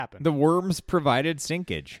happened. The worms provided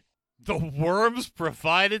sinkage. The worms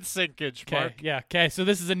provided sinkage, Mark. Okay, yeah, okay. So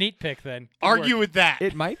this is a neat pick then. Good Argue work. with that.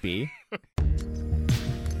 It might be.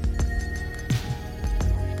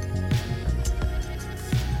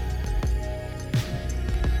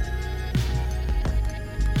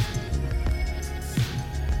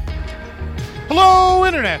 Hello,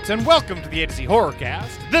 Internet, and welcome to the A to Z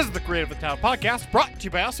Horrorcast. This is the Creative of the Town podcast, brought to you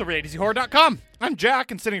by us over at AtoZHorror.com. I'm Jack,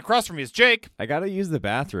 and sitting across from me is Jake. I gotta use the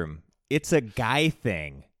bathroom. It's a guy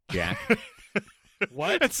thing, Jack.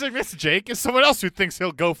 What? And sitting next to Jake is someone else who thinks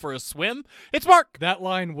he'll go for a swim. It's Mark. That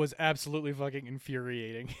line was absolutely fucking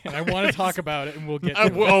infuriating, and I want to talk about it, and we'll get to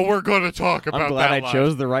it. We're going to talk about that I'm glad I line.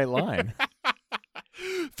 chose the right line.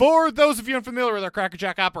 For those of you unfamiliar with our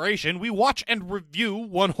Crackerjack operation, we watch and review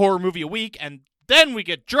one horror movie a week, and then we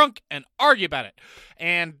get drunk and argue about it.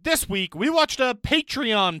 And this week, we watched a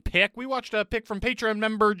Patreon pick. We watched a pick from Patreon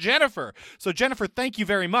member Jennifer. So, Jennifer, thank you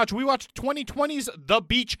very much. We watched 2020's The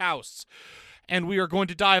Beach House. And we are going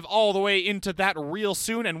to dive all the way into that real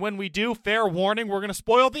soon. And when we do, fair warning, we're going to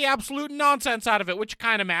spoil the absolute nonsense out of it, which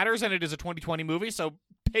kind of matters, and it is a 2020 movie, so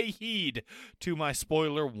pay heed to my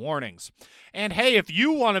spoiler warnings. And hey, if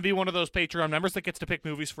you want to be one of those Patreon members that gets to pick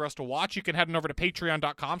movies for us to watch, you can head on over to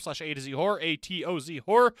patreon.com/A-to-Z-Horror, A-T-O-Z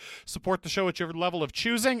Horror. Support the show at your level of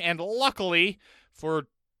choosing, and luckily for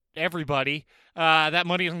everybody, that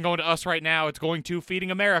money isn't going to us right now. It's going to Feeding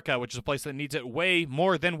America, which is a place that needs it way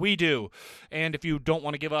more than we do. And if you don't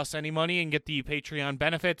want to give us any money and get the Patreon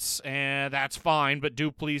benefits, that's fine, but do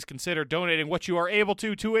please consider donating what you are able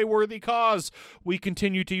to a worthy cause. We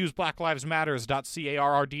continue to use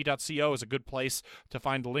blacklivesmatters.carrd.co as a good place to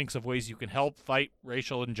find links of ways you can help fight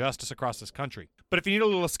racial injustice across this country. But if you need a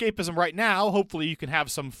little escapism right now, hopefully you can have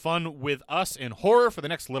some fun with us in horror for the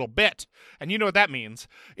next little bit. And you know what that means.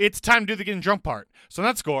 It's time to do the getting drunk part. So on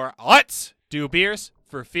that score, let's do beers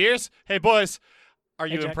for fears. Hey, boys, are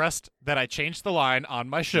you Jack. impressed that I changed the line on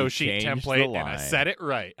my show sheet changed template the and I line. said it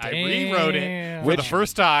right? I Damn. rewrote it for the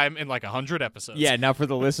first time in like 100 episodes. Yeah, now for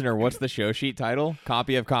the listener, what's the show sheet title?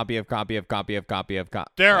 Copy of.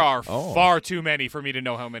 There are Oh. far too many for me to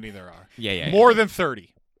know how many there are. Yeah. More than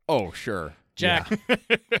 30. Oh, sure. Jack,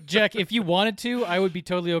 Jack, if you wanted to, I would be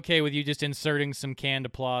totally okay with you just inserting some canned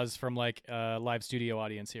applause from like a live studio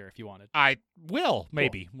audience here if you wanted. I will,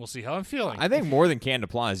 maybe. We'll see how I'm feeling. I think more than canned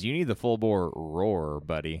applause, you need the full bore roar,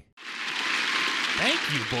 buddy. Thank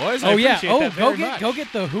you, boys. Oh I yeah. appreciate Oh, that very much. go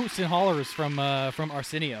get the hoots and hollers from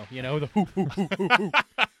Arsenio. You know, the hoo hoo hoo hoo hoo.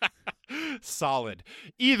 Solid.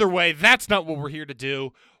 Either way, that's not what we're here to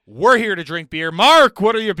do. We're here to drink beer. Mark,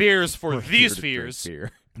 what are your beers for We're these here to drink fears?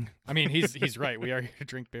 beer. I mean, he's right. We are here to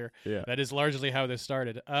drink beer. Yeah. That is largely how this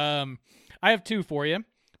started. I have two for you.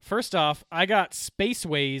 First off, I got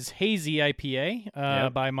Spaceways Hazy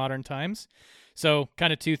IPA by Modern Times. So,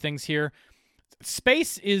 kind of two things here.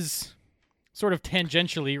 Space is sort of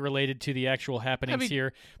tangentially related to the actual happenings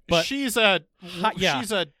here, but she's a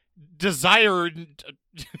desired.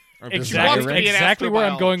 Exactly where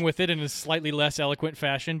I'm astrobiologist. going with it in a slightly less eloquent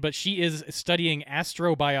fashion, but she is studying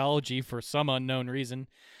astrobiology for some unknown reason,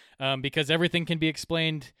 because everything can be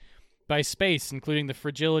explained by space, including the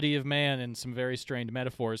fragility of man and some very strained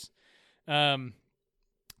metaphors. The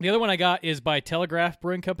other one I got is by Telegraph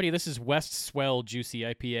Brewing Company. This is West Swell Juicy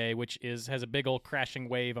IPA, which has a big old crashing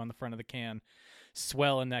wave on the front of the can.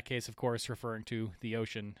 Swell in that case, of course, referring to the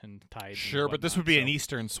ocean and tides. Sure, and but this whatnot, would be so. an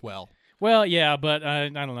Eastern swell. Well, yeah, but I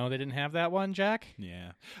don't know. They didn't have that one, Jack?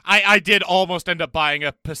 Yeah. I did almost end up buying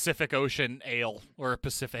a Pacific Ocean ale or a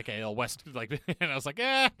Pacific ale West, like, and I was like,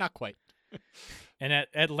 not quite. And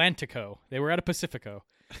at Atlantico. They were at a Pacifico.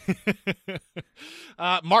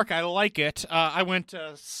 Mark, I like it. I went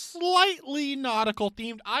slightly nautical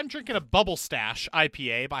themed. I'm drinking a Bubble Stash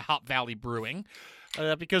IPA by Hop Valley Brewing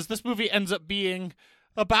because this movie ends up being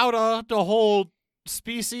about the whole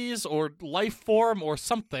species or life form or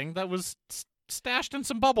something that was stashed in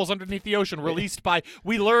some bubbles underneath the ocean, released by,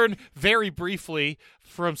 we learn very briefly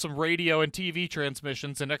from some radio and TV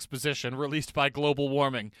transmissions and exposition, released by global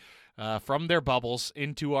warming from their bubbles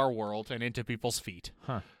into our world and into people's feet.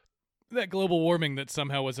 Huh. That global warming that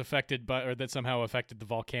somehow was affected by, or that somehow affected the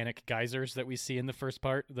volcanic geysers that we see in the first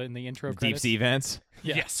part, in the intro Deep credits. sea vents.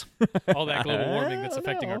 Yeah. Yes. All that global warming that's I don't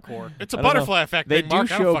affecting know. our core. It's a I don't butterfly know. effect They thing, Mark.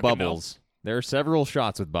 do I don't show fucking know. bubbles. There are several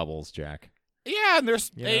shots with bubbles, Jack. Yeah, and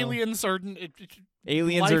there's You know. aliens or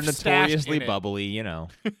Aliens are life stashed notoriously in it. bubbly, you know.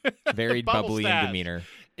 Very Bubble bubbly stash. in demeanor.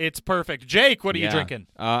 It's perfect. Jake, what are you Yeah. drinking?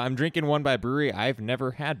 I'm drinking one by a brewery I've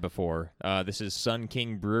never had before. This is Sun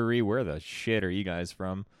King Brewery. Where the shit are you guys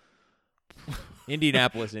from?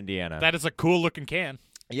 Indianapolis, Indiana. That is a cool looking can.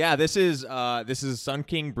 Yeah, this is Sun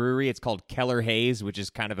King Brewery. It's called Keller Haze, which is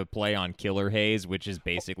kind of a play on Killer Haze, which is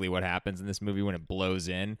basically what happens in this movie when it blows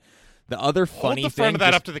in. The other funny Hold the thing, front of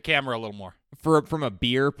that up to the camera a little more. from a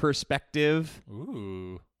beer perspective.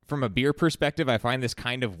 Ooh. From a beer perspective, I find this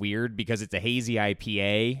kind of weird because it's a hazy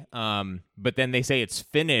IPA, but then they say it's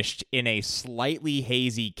finished in a slightly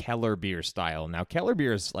hazy Keller beer style. Now, Keller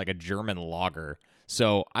beer is like a German lager,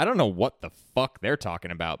 so I don't know what the fuck they're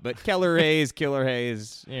talking about, but Keller Haze, Killer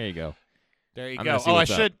Haze, there you go. There you I'm go. gonna see Oh, I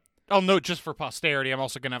what's up. should. I'll note just for posterity, I'm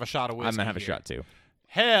also going to have a shot of whiskey. I'm going to have a here. shot, too.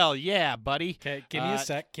 Hell yeah, buddy. Okay, give me a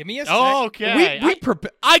sec. Give me a sec. Okay.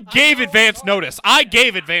 I gave advance notice.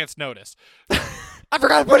 I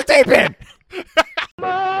forgot to put a tape in!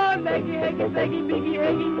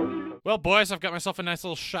 Well, boys, I've got myself a nice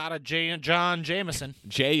little shot of John Jameson.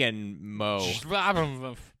 Jay and Mo. Cheers.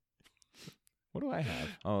 What do I have?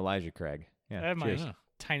 Oh, Elijah Craig. Yeah, I have my cheers.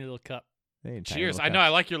 tiny little cup. Hey, tiny little I know. cup. I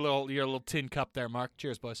like your little tin cup there, Mark.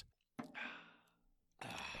 Cheers, boys.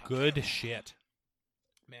 Good shit.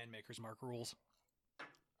 Man Maker's Mark rules.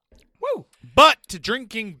 Woo! But to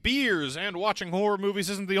drinking beers and watching horror movies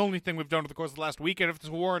isn't the only thing we've done over the course of the last week. And if this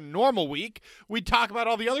were a normal week, we'd talk about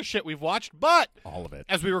all the other shit we've watched. But All of it.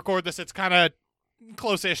 as we record this, it's kind of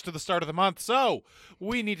close-ish to the start of the month. So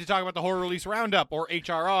we need to talk about the Horror Release Roundup, or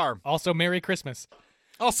HRR. Also, Merry Christmas.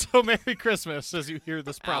 Also, Merry Christmas, as you hear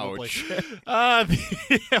this probably. Ouch.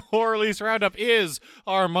 The Horror Release Roundup is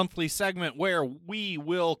our monthly segment where we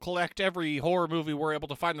will collect every horror movie we're able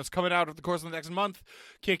to find that's coming out over the course of the next month,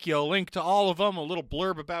 kick you a link to all of them, a little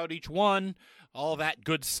blurb about each one, all that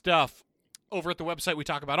good stuff. Over at the website, we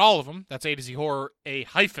talk about all of them. That's A to Z Horror,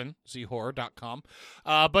 zhorror.com.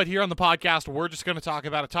 But here on the podcast, we're just going to talk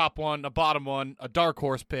about a top one, a bottom one, a dark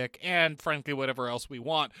horse pick, and frankly, whatever else we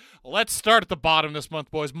want. Let's start at the bottom this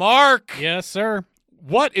month, boys. Mark! Yes, sir.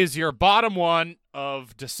 What is your bottom one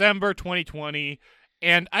of December 2020?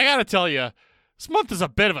 And I got to tell you, this month is a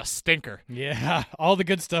bit of a stinker. Yeah, all the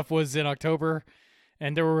good stuff was in October,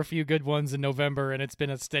 and there were a few good ones in November, and it's been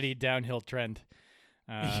a steady downhill trend.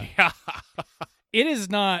 Yeah. It is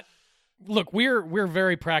not. Look, we're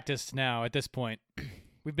very practiced now at this point.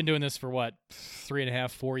 We've been doing this for what,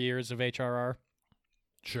 3.5, 4 years of HRR,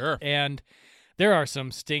 Sure. and there are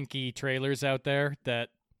some stinky trailers out there that,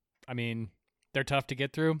 I mean, they're tough to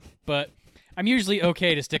get through. But I'm usually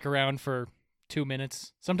okay to stick around for 2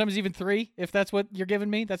 minutes, sometimes even 3, if that's what you're giving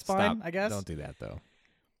me. That's fine, Stop. I guess. Don't do that, though.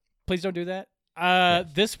 Please don't do that.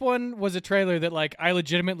 This one was a trailer that, like, I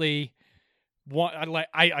legitimately want.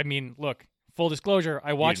 I mean, look, full disclosure,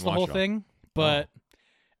 I watched didn't the watch whole it all. thing, but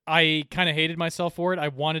I kind of hated myself for it. I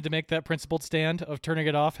wanted to make that principled stand of turning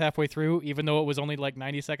it off halfway through, even though it was only like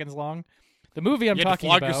 90 seconds long. The movie I'm You had to talking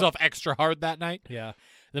flog about. yourself extra hard that night? Yeah,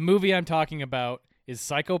 the movie I'm talking about is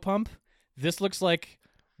Psycho Pump. This looks like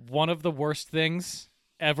one of the worst things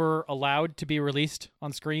ever allowed to be released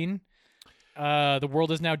on screen. The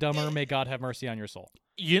world is now dumber. May God have mercy on your soul.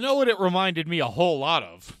 You know what it reminded me a whole lot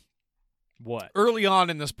of? What? Early on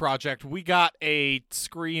in this project, we got a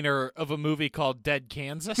screener of a movie called Dead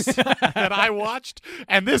Kansas that I watched,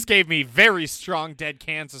 and this gave me very strong Dead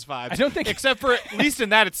Kansas vibes. I don't think- except for at least in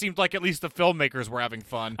that, it seemed like at least the filmmakers were having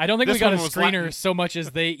fun. I don't think This we got a one was screener so much as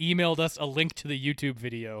they emailed us a link to the YouTube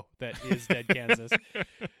video that is Dead Kansas.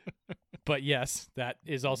 But yes, that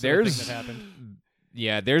is also a thing that happened.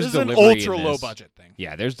 Yeah, there's This is an delivery ultra in low this. budget thing.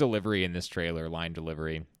 Yeah, there's delivery in this trailer. Line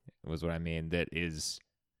delivery was what I mean. That is,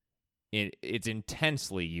 it's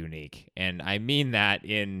intensely unique, and I mean that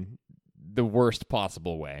in the worst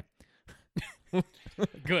possible way.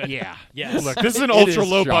 Good. Yeah. Yes. Look, this is an It ultra is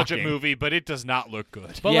low budget shocking. movie, but it does not look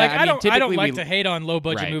good. But Yeah, like I I mean, don't typically like we- to hate on low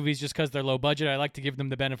budget Right. movies just because they're low budget. I like to give them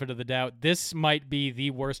the benefit of the doubt. This might be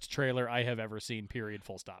the worst trailer I have ever seen. Period.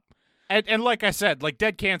 Full stop. And like I said, like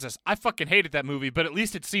Dead Kansas, I fucking hated that movie, but at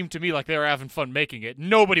least it seemed to me like they were having fun making it.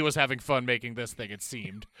 Nobody was having fun making this thing, it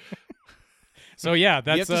seemed. So yeah,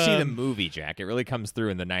 that's You have to see the movie, Jack. It really comes through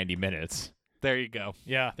in the 90 minutes. There you go.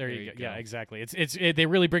 Yeah, there There you you go. Yeah, go. exactly. They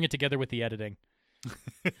really bring it together with the editing.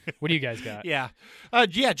 What do you guys got? Yeah.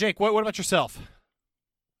 Yeah, Jake, what about yourself?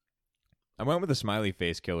 I went with the Smiley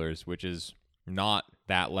Face Killers, which is not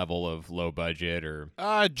that level of low budget or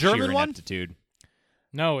German sheer one? ineptitude.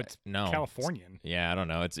 No, it's No, Californian. Yeah, I don't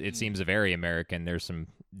know. It seems very American. There's some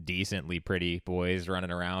decently pretty boys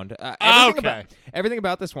running around. Okay. Everything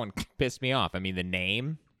about this one pissed me off. I mean, the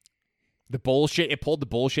name, the bullshit. It pulled the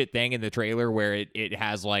bullshit thing in the trailer where it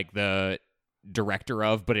has like the director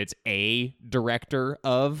of, but it's a director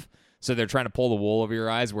of. So they're trying to pull the wool over your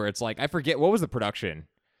eyes. Where it's like, I forget what was the production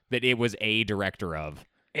that it was a director of.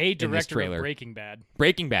 A in this director trailer. of Breaking Bad.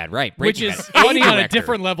 Breaking Bad, right. Which Breaking is Bad. funny on a director.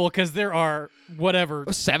 different level because there are,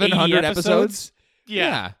 700 80 episodes?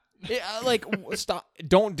 Yeah. Like, stop.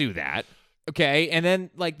 Don't do that. Okay. And then,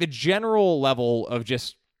 like, the general level of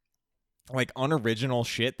just, like, unoriginal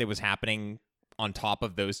shit that was happening on top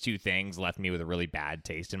of those two things left me with a really bad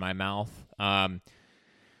taste in my mouth.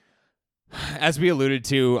 As we alluded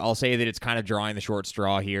to, I'll say that it's kind of drawing the short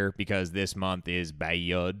straw here because this month is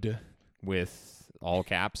Bayud with all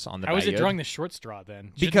caps on the How is it Bayud. drawing the short straw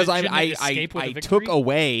then? Because Shouldn't it I escape with a took victory?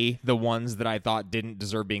 away the ones that I thought didn't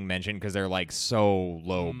deserve being mentioned because they're like so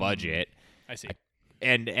low budget. I see.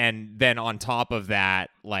 And then on top of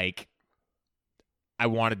that, like, I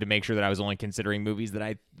wanted to make sure that I was only considering movies that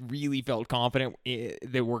I really felt confident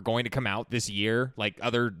that were going to come out this year. Like,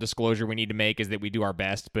 other disclosure we need to make is that we do our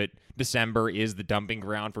best, but December is the dumping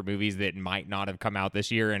ground for movies that might not have come out this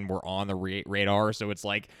year and were on the radar. So it's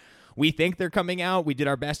like, we think they're coming out. We did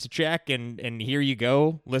our best to check, and here you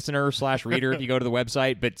go, listener/reader, if you go to the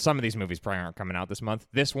website. But some of these movies probably aren't coming out this month.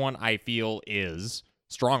 This one, I feel,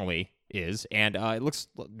 strongly is, and it looks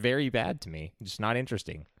very bad to me. Just not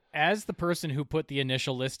interesting. As the person who put the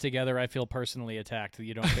initial list together, I feel personally attacked that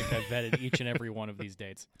you don't think I've vetted each and every one of these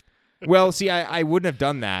dates. Well, see, I wouldn't have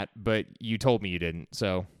done that, but you told me you didn't,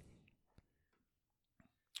 so.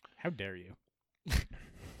 How dare you?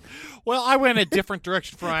 Well, I went a different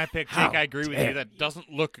direction for my pick, Jake. How I agree with you. That doesn't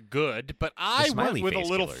look good, but I went smiley with a face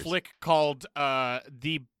little killers. flick called not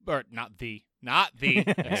the,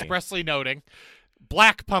 expressly noting,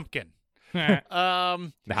 Black Pumpkin. The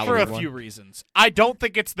For Halloween a one? few reasons. I don't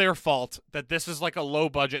think it's their fault that this is like a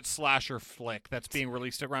low-budget slasher flick that's being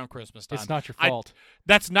released around Christmas time. It's not your fault.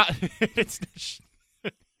 That's not. It's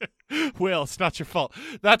Will. It's not your fault.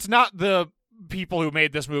 That's not the people who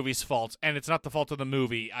made this movie's fault, and it's not the fault of the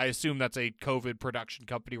movie. I assume that's a COVID production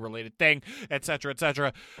company related thing, etc.,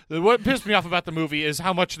 etc. What pissed me off about the movie is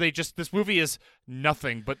how much this movie is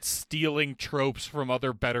nothing but stealing tropes from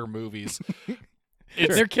other better movies.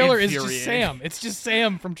 Their killer is just infuriating. Sam. It's just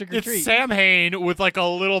Sam from Trick or Treat. It's Sam Hain with like a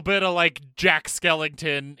little bit of like Jack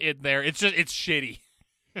Skellington in there. It's shitty.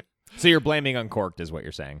 So you're blaming Uncorked is what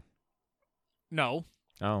you're saying. No.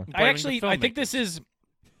 Oh. I blaming the think this is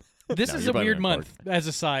No, a you're blaming weird Uncorked. month as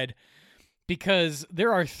a side because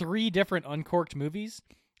there are 3 different Uncorked movies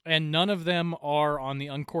and none of them are on the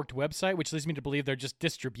Uncorked website, which leads me to believe they're just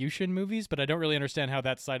distribution movies, but I don't really understand how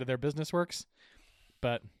that side of their business works.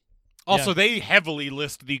 But Also, yeah. they heavily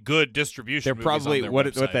list the good distribution They're movies probably on their what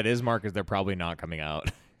website. that is, Mark, is they're probably not coming out.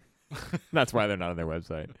 That's why they're not on their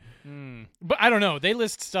website. But I don't know. They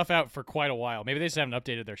list stuff out for quite a while. Maybe they just haven't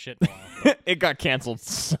updated their shit in a while. It got canceled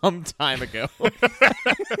some time ago.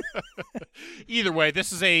 Either way,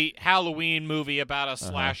 this is a Halloween movie about a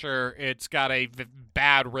slasher. It's got a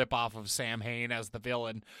bad ripoff of Sam Hain as the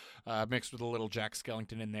villain, mixed with a little Jack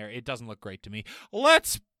Skellington in there. It doesn't look great to me.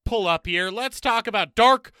 Let's pull up here. Let's talk about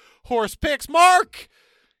Dark Horse picks. Mark!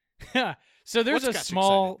 So there's What's a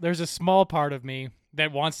got you small part of me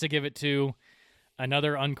that wants to give it to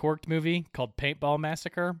another Uncorked movie called Paintball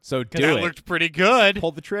Massacre. So That do it. looked pretty good.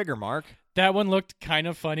 Pull the trigger, Mark. That one looked kind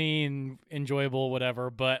of funny and enjoyable, whatever,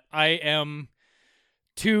 but I am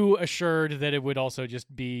too assured that it would also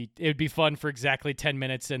just be fun for exactly 10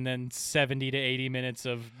 minutes and then 70 to 80 minutes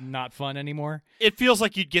of not fun anymore. It feels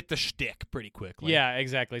like you'd get the shtick pretty quickly. Yeah,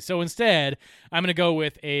 exactly. So instead, I'm going to go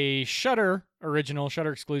with a Shudder original,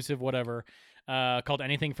 Shudder exclusive, whatever, called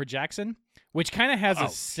Anything for Jackson, which kind of has a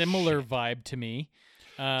similar vibe to me.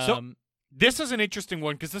 This is an interesting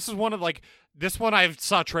one because this is one of this one I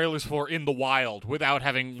saw trailers for in the wild without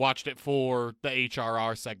having watched it for the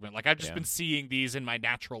HRR segment. Like I've just been seeing these in my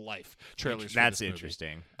natural life trailers. That's for this movie.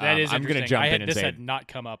 interesting. That is I'm interesting. going to jump in and this say, had not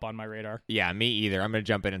come up on my radar. yeah, me either. I'm going to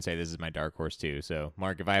jump in and say this is my dark horse too. So,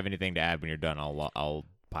 Mark, if I have anything to add when you're done, I'll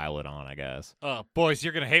pile it on, I guess. Boys,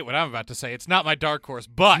 you're gonna hate what I'm about to say. It's not my dark horse,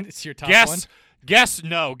 but It's your top one? Guess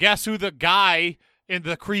who the guy in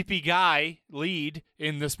the creepy guy lead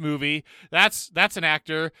in this movie? That's an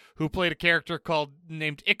actor who played a character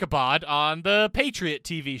named Ichabod on the Patriot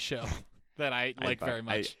TV show that I like very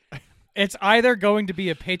much. It's either going to be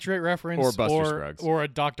a Patriot reference Or Buster Scruggs. or a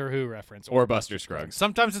Doctor Who reference. Or Buster Scruggs.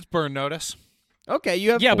 Sometimes it's Burn Notice. Okay,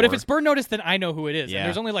 you have Yeah, but if 4. it's Burn Notice, then I know who it is. Yeah. And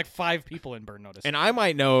there's only like 5 people in Burn Notice. And I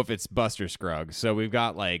might know if it's Buster Scruggs. So we've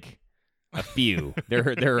got like a few.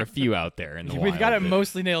 there are a few out there in the We've wild. got it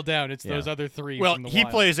mostly nailed down. It's Yeah. those other 3 Well, from the he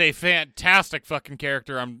wild. plays a fantastic fucking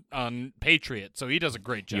character on Patriot, so he does a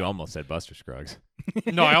great job. You almost said Buster Scruggs.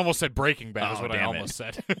 No, I almost said Breaking Bad is Oh, what I damn almost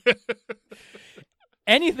it. said.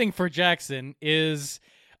 Anything for Jackson is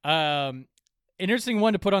interesting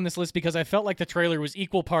one to put on this list because I felt like the trailer was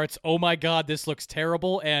equal parts, oh my god, this looks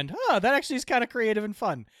terrible, and that actually is kind of creative and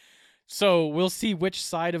fun. So we'll see which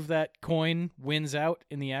side of that coin wins out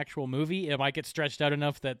in the actual movie. It might get stretched out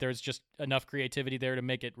enough that there's just enough creativity there to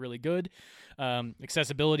make it really good.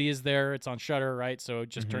 Accessibility is there. It's on Shudder, right? So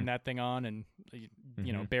just turn that thing on, and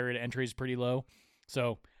barrier to entry is pretty low.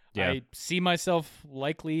 So I see myself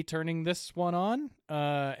likely turning this one on,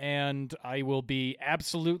 and I will be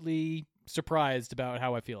absolutely surprised about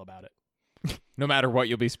how I feel about it. No matter what,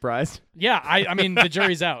 you'll be surprised. Yeah, I mean, the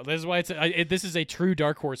jury's out. This is why this is a true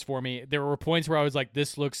dark horse for me. There were points where I was like,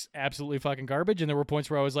 this looks absolutely fucking garbage, and there were points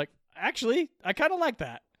where I was like, actually, I kind of like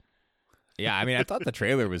that. Yeah, I mean, I thought the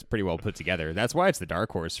trailer was pretty well put together. That's why it's the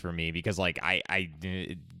dark horse for me, because like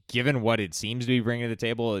given what it seems to be bringing to the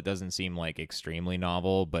table, it doesn't seem like extremely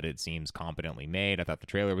novel, but it seems competently made. I thought the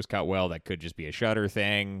trailer was cut well. That could just be a Shudder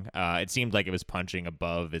thing. It seemed like it was punching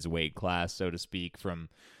above its weight class, so to speak, from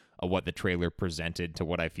what the trailer presented to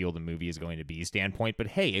what I feel the movie is going to be standpoint. But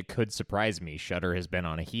hey, it could surprise me. Shudder has been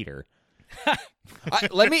on a heater.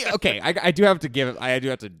 I do have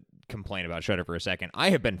to complain about Shudder for a second.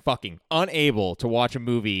 I have been fucking unable to watch a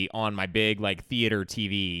movie on my big like theater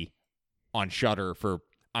TV on Shudder for,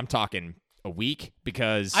 I'm talking, a week,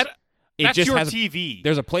 because that's just your TV.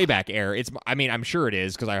 There's a playback error. I'm sure it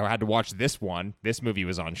is, because I had to watch this one. This movie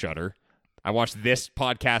was on Shudder. I watched this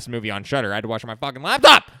podcast movie on Shudder. I had to watch it on my fucking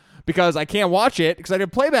laptop because I can't watch it because I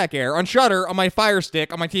did playback error on Shudder on my Fire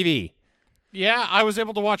Stick on my TV. Yeah, I was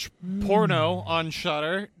able to watch porno on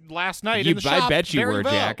Shudder last night in the shop. I bet you were,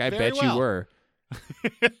 Jack. I bet you were.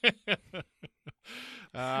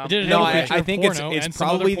 I think it's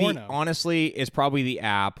probably honestly, it's probably the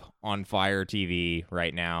app on Fire TV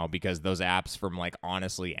right now, because those apps from like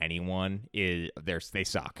honestly anyone they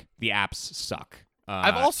suck. The apps suck.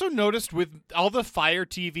 I've also noticed with all the Fire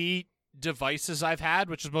TV devices I've had,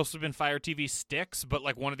 which has mostly been Fire TV sticks, but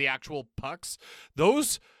like one of the actual pucks,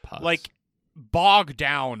 those like bog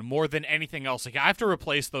down more than anything else. Like I have to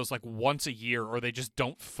replace those like once a year, or they just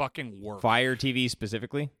don't fucking work. Fire TV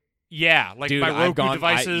specifically? Yeah, like dude, my Roku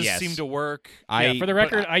devices seem to work. For the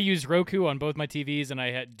record, I use Roku on both my TVs, and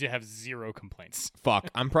I had to have zero complaints. Fuck,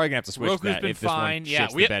 I'm probably gonna have to switch Roku's that been if this fine. one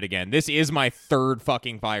shits the bed again. This is my third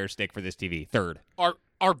fucking Fire Stick for this TV. Third.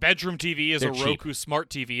 Our bedroom TV is They're a cheap. Roku Smart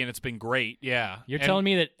TV, and it's been great. Yeah, you're telling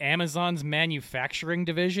me that Amazon's manufacturing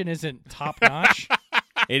division isn't top notch?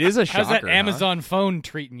 It is a shocker. How's that Amazon phone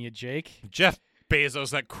treating you, Jake? Jeff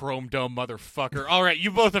Bezos, that chrome dome motherfucker. All right,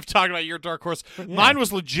 you both have talked about your dark horse. Yeah. Mine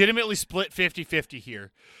was legitimately split 50-50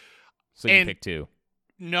 here. So you picked two.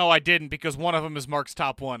 No, I didn't, because one of them is Mark's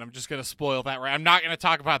top one. I'm just going to spoil that right. I'm not going to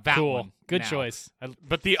talk about that one. Good now. Choice.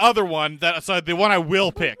 But the other one, the one I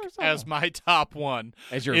will pick as my top one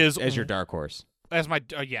as your dark horse. As my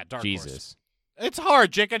dark horse. Jesus. It's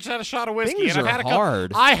hard, Jake. I just had a shot of whiskey. Things and are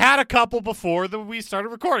hard. I had a couple before we started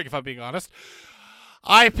recording, if I'm being honest.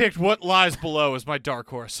 I picked What Lies Below as my dark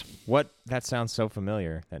horse. What? That sounds so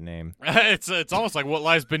familiar, that name. It's almost like What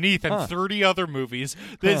Lies Beneath and 30 other movies.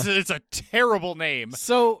 It's a terrible name.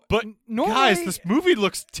 But guys, this movie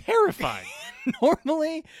looks terrifying.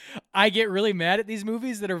 Normally, I get really mad at these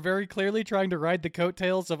movies that are very clearly trying to ride the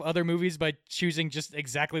coattails of other movies by choosing just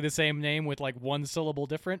exactly the same name with like one syllable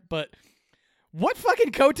different, but what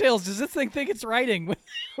fucking coattails does this thing think it's riding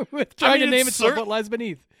with trying to name itself What Lies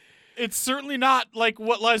Beneath? It's certainly not like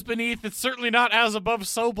What Lies Beneath. It's certainly not As Above,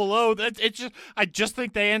 So Below. I just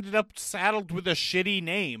think they ended up saddled with a shitty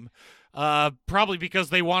name. Probably because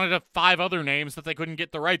they wanted 5 other names that they couldn't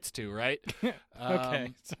get the rights to, right?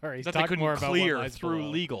 Okay, sorry. That Talk they couldn't more about clear What Lies through Below.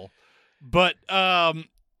 legal. But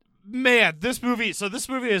man, this movie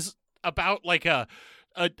is about like a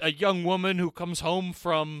young woman who comes home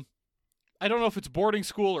from, I don't know if it's boarding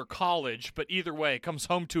school or college, but either way, comes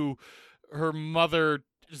home to her mother's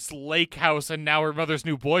lake house, and now her mother's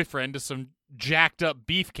new boyfriend is some jacked up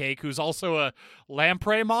beefcake who's also a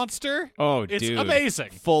lamprey monster. Oh, it's dude. amazing.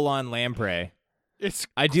 Full on lamprey.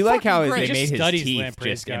 I do like how great. they made his teeth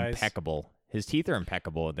lampreys, just guys. impeccable. His teeth are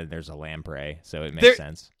impeccable, and then there's a lamprey, so it makes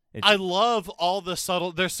sense. I love all the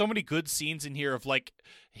subtle. There's so many good scenes in here of like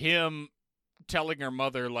him telling her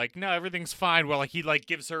mother like, no, everything's fine. Well, like he like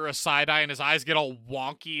gives her a side eye, and his eyes get all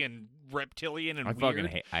wonky and reptilian and weird. Fucking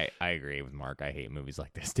hate. I agree with Mark. I hate movies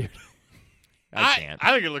like this, dude. I can't.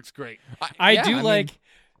 I think it looks great. I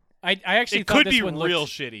actually it thought could this be one real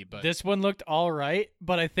looked, shitty, but this one looked all right.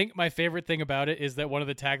 But I think my favorite thing about it is that one of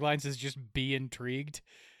the taglines is just "Be intrigued."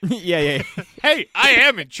 yeah. Hey, I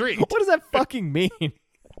am intrigued. What does that fucking mean?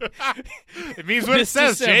 It means what it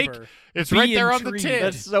says, December, Jake. It's be right there on the intrigued. tin.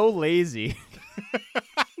 That's so lazy.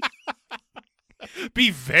 Be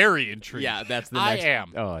very intrigued. Yeah, that's the I next.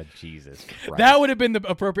 am. Oh, Jesus Christ. That would have been the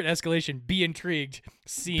appropriate escalation. Be intrigued.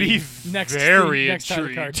 See Be next very next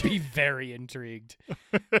title card. intrigued. Be very intrigued.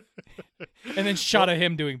 And then shot of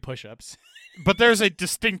him doing push-ups. But there's a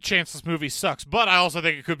distinct chance this movie sucks. But I also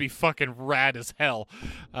think it could be fucking rad as hell.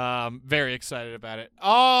 Very excited about it.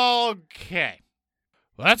 Okay.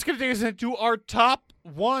 Well, that's going to take us into our top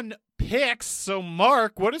 1 picks. So,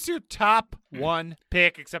 Mark, what is your top 1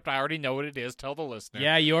 pick? Except I already know what it is. Tell the listener.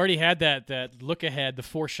 Yeah, you already had that look ahead, the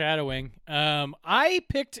foreshadowing. I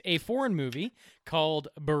picked a foreign movie called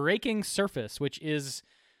Breaking Surface, which is,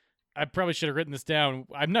 I probably should have written this down.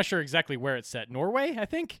 I'm not sure exactly where it's set. Norway, I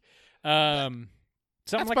think. Something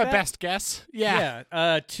That's like my that. best guess. Yeah.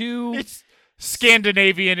 It's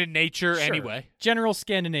Scandinavian in nature Sure. anyway. General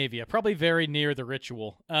Scandinavia, probably very near the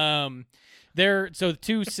ritual. So the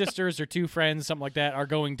 2 sisters or 2 friends, something like that, are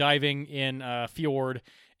going diving in a fjord,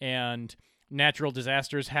 and natural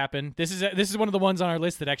disasters happen. This is one of the ones on our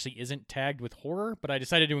list that actually isn't tagged with horror, but I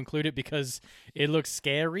decided to include it because it looks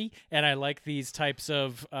scary, and I like these types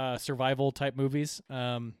of survival type movies.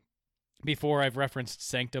 Before, I've referenced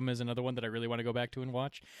Sanctum as another one that I really want to go back to and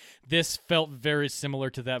watch. This felt very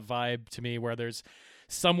similar to that vibe to me, where there's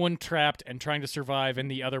someone trapped and trying to survive,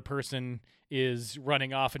 and the other person is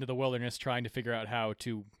running off into the wilderness trying to figure out how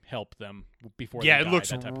to help them before they die. It looks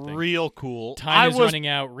that type of thing. real cool. Time is running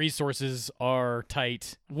out. Resources are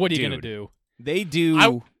tight. What are you going to do? They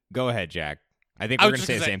do. Go ahead, Jack. I think we're going to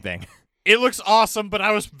say the same thing. It looks awesome, but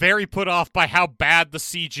I was very put off by how bad the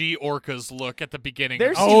CG orcas look at the beginning.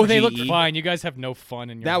 They're they look CGE. fine. You guys have no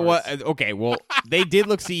fun in your That hearts. was okay. Well, they did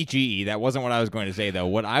look CGE. That wasn't what I was going to say, though.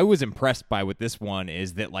 What I was impressed by with this one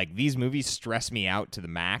is that like these movies stress me out to the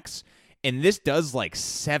max, and this does like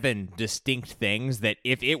 7 distinct things that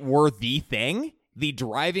if it were the thing, the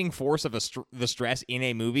driving force of the stress in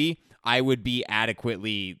a movie, I would be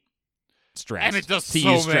adequately stressed. And it does to so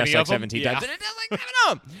use stress many like of them. 17 Yeah. times. And it does like 7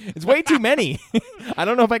 of them. It's way too many. I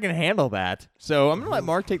don't know if I can handle that. So I'm gonna let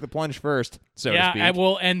Mark take the plunge first. So to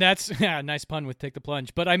speak. And that's nice pun with take the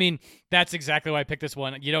plunge. But I mean, that's exactly why I picked this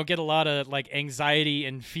one. You don't get a lot of like anxiety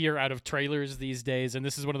and fear out of trailers these days, and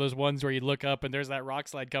this is one of those ones where you look up and there's that rock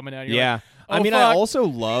slide coming out. And you're like, oh, I mean, fuck. I also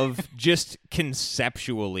love just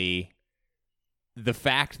conceptually the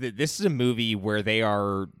fact that this is a movie where they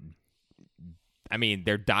are. I mean,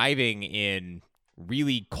 they're diving in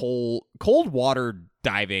really cold water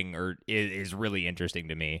diving, is really interesting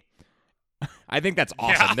to me. I think that's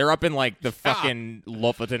awesome. Yeah. They're up in like the fucking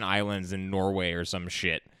Lofoten Islands in Norway or some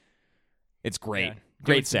shit. It's great. Yeah.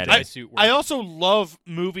 Great Doing some setting. dry suit work. I also love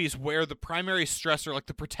movies where the primary stressor, like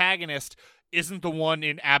the protagonist, isn't the one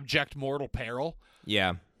in abject mortal peril.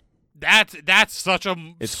 Yeah. That's such a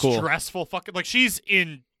It's cool. stressful fucking, like, she's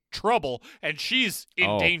in trouble and she's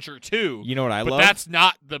in danger too. You know what I but love? that's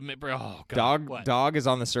not the oh god. What? Dog is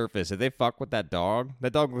on the surface. If they fuck with that dog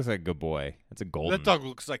looks like a good boy. That's a golden. That dog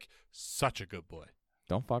looks like such a good boy.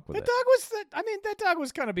 Don't fuck with That it. dog was. That dog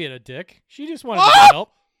was kind of being a dick. She just wanted to get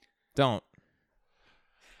help. Don't.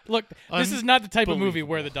 Look, this is not the type of movie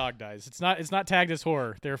where the Unbelievable. dog dies. It's not tagged as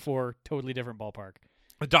horror. Therefore, totally different ballpark.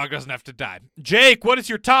 The dog doesn't have to die. Jake, what is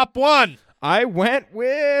your top 1? I went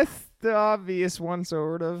with the obvious one,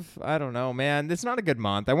 sort of. I don't know, man. It's not a good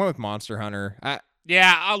month. I went with Monster Hunter.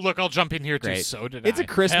 Yeah, I'll jump in here too. Great. So did It's I. a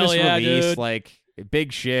Christmas Hell yeah, release, dude. like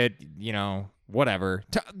big shit. You know, whatever.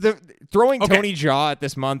 Throwing Okay. Tony Jaa at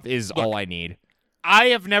this month is all I need. I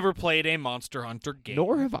have never played a Monster Hunter game.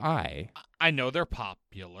 Nor have I. I know they're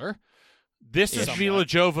popular. This is Somewhat. Mila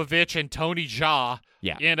Jovovich and Tony Jaa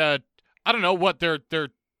Yeah. in a, I don't know what, they're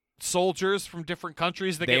soldiers from different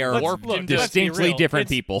countries that They get are warped look, into. let's be distinctly real. different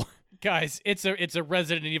It's- people. Guys, it's a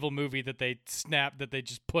Resident Evil movie that they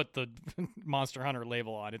just put the Monster Hunter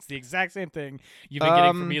label on. It's the exact same thing you've been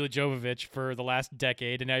getting from Mila Jovovich for the last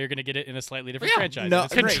decade, and now you're going to get it in a slightly different franchise. no,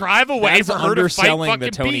 It's great. Contrive a way That's for her to fight underselling fucking the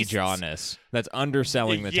Tony beasts. Jaa-ness. That's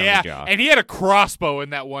underselling the Yeah, Tony Jaa. and he had a crossbow in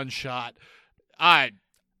that one shot. I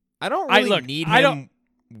don't really look, need I him.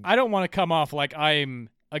 I don't want to come off like I'm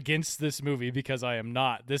against this movie because I am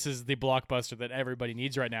not. This is the blockbuster that everybody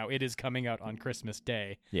needs right now. It is coming out on Christmas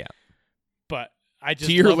Day. Yeah. But I just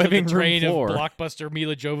To your love that living the room train floor. of blockbuster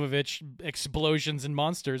Mila Jovovich explosions and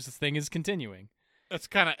monsters. This thing is continuing. That's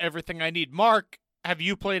kind of everything I need. Mark, have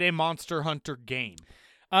you played a Monster Hunter game?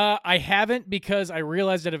 I haven't because I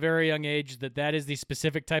realized at a very young age that is the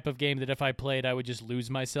specific type of game that if I played, I would just lose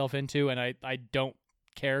myself into, and I don't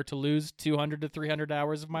care to lose 200 to 300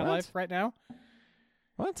 hours of my What? life right now.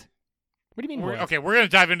 What? What do you mean? What? Okay, we're gonna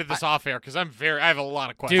dive into this off air because I have a lot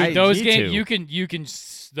of questions. Dude, those me games too. you can.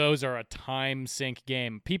 Those are a time sink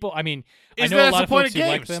game. People, I mean, I Is know a that's lot the of point folks of who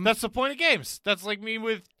games? like them. That's the point of games. That's like me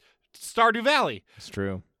with Stardew Valley. It's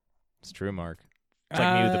true. It's true, Mark. It's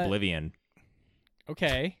like me with Oblivion.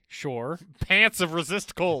 Okay, sure. Pants of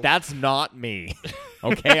resist cold. That's not me.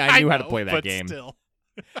 Okay, I knew how to know, play that but game. Still.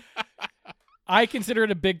 I consider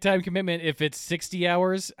it a big time commitment if it's 60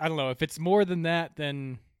 hours. I don't know. If it's more than that,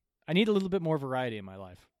 then I need a little bit more variety in my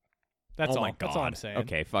life. That's Oh all. my God. That's all I'm saying.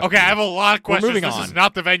 Okay, fuck Okay, you. I have a lot of questions. moving This on. is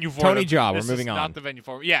not the venue for Tony them. Jaa, This we're moving is on. Not the venue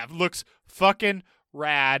for. Yeah, it looks fucking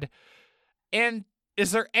rad. And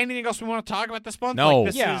is there anything else we want to talk about this month? No. Like,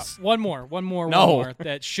 this Yeah, is one more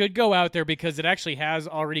that should go out there because it actually has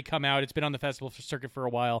already come out. It's been on the festival circuit for a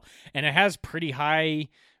while, and it has pretty high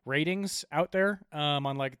ratings out there on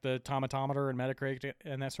like the Tomatometer and Metacritic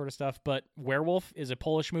and that sort of stuff. But Werewolf is a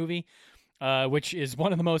Polish movie, which is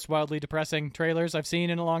one of the most wildly depressing trailers I've seen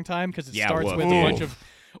in a long time because it starts woof. with a bunch of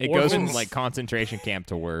It orphans. goes from like concentration camp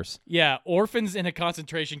to worse. Yeah, orphans in a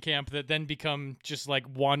concentration camp that then become just like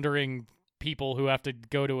wandering people who have to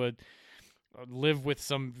go to live with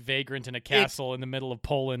some vagrant in a castle in the middle of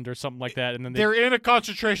Poland or something like that, and then they're in a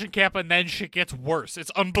concentration camp, and then shit gets worse. It's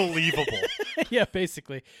unbelievable. yeah,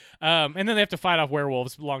 basically, and then they have to fight off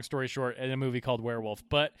werewolves. Long story short, in a movie called Werewolf.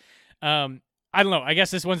 But I don't know. I guess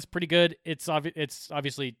this one's pretty good. It's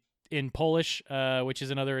obviously in Polish, which is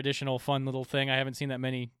another additional fun little thing. I haven't seen that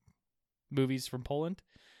many movies from Poland.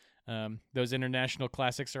 Those international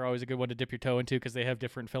classics are always a good one to dip your toe into because they have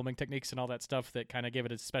different filming techniques and all that stuff that kind of give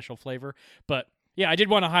it a special flavor. But yeah, I did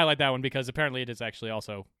want to highlight that one because apparently it is actually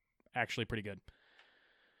pretty good.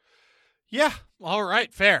 Yeah, all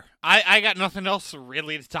right, fair. I got nothing else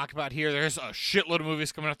really to talk about here. There's a shitload of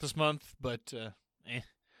movies coming out this month, but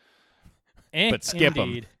But skip 'em.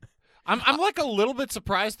 Indeed. I'm like a little bit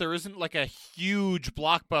surprised there isn't like a huge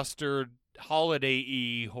blockbuster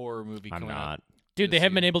holiday-y horror movie I'm coming out. not. Dude, they this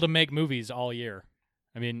haven't been year. able to make movies all year.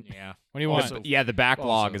 I mean, Yeah. what do you want? Also- Yeah, the backlog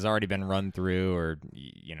Also- has already been run through, or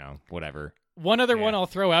whatever. One other one Yeah. I'll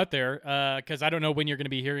throw out there, because I don't know when you're going to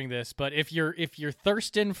be hearing this, but if you're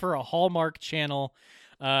thirsting for a Hallmark Channel,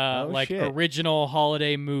 Shit. original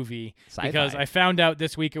holiday movie, Sci-fi. because I found out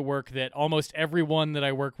this week at work that almost everyone that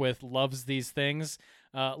I work with loves these things.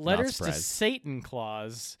 Letters to surprised. Satan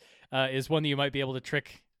Claus is one that you might be able to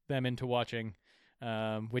trick them into watching,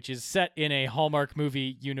 which is set in a Hallmark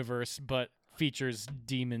movie universe, but features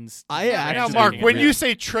demons. I Now, actually- Mark, Taking when it you real.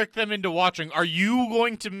 say trick them into watching, are you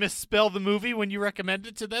going to misspell the movie when you recommend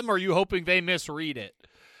it to them, or are you hoping they misread it?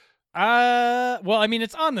 Well, I mean,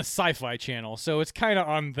 it's on the Sci-Fi Channel, so it's kind of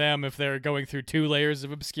on them if they're going through 2 layers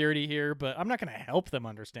of obscurity here, but I'm not going to help them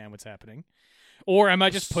understand what's happening. Or I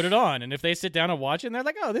might just put it on, and if they sit down and watch it, and they're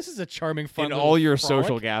like, oh, this is a charming, fun in little all your frolic.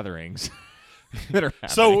 social gatherings that are happening.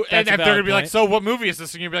 So, That's and a they're going to valid be like, point. so what movie is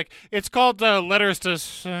this? And you'll be like, it's called Letters to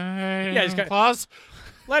Santa he's got- Claus.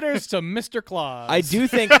 Letters to Mr. Claus. I do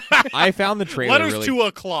think I found the trailer Letters really. to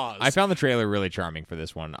a Claus. I found the trailer really charming for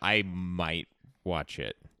this one. I might watch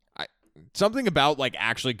it. Something about like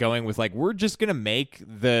actually going with like we're just gonna make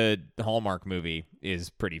the Hallmark movie is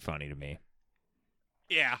pretty funny to me.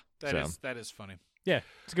 Yeah, So. that is funny. Yeah,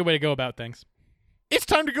 it's a good way to go about things. It's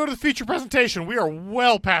time to go to the feature presentation. We are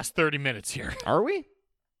well past 30 minutes here. Are we?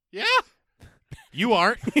 Yeah. You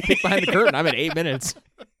aren't. Peek behind the curtain. I'm at 8 minutes.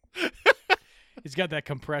 He's got that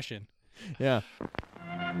compression. Yeah.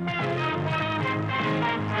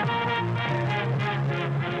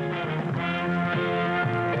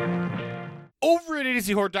 Over at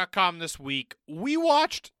ADCHorror.com this week, we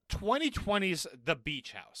watched 2020's The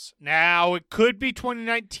Beach House. Now, it could be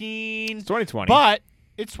 2019, It's 2020. but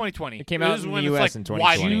it's 2020. It came out is in when the it's, US like, in 2020.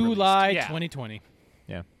 widely released. July Yeah. 2020.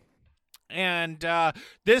 And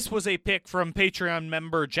this was a pick from Patreon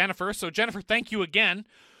member Jennifer. So, Jennifer, thank you again.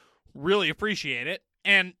 Really appreciate it.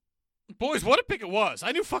 And, boys, what a pick it was.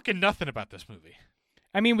 I knew fucking nothing about this movie.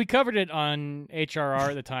 I mean, we covered it on HRR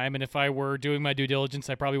at the time, and if I were doing my due diligence,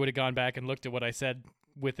 I probably would have gone back and looked at what I said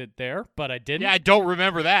with it there, but I didn't. Yeah, I don't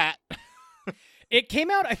remember that. It came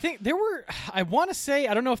out, I think, I want to say,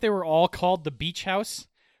 I don't know if they were all called The Beach House,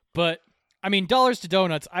 but, I mean, dollars to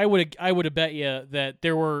donuts, I would have bet you that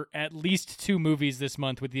there were at least 2 movies this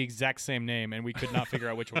month with the exact same name, and we could not figure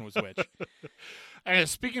out which one was which. And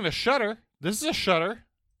speaking of Shudder, this is a Shudder.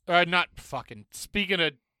 Not fucking. Speaking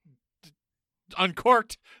of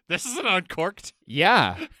Uncorked, this is an Uncorked.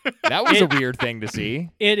 Yeah. That was a weird thing to see.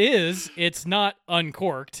 It is. It's not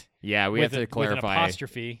uncorked. Yeah, we have to with an clarify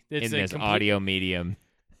apostrophe. It's in a this complete- audio medium.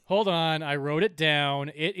 Hold on, I wrote it down.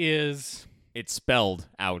 It is. It's spelled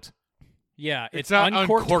out. Yeah, it's not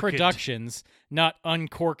Uncorked Uncorked. Productions, not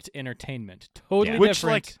Uncorked Entertainment. Totally Yeah. Which,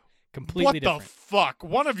 different. like, completely what different. the fuck?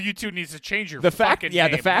 One of you two needs to change your The fact, fucking yeah,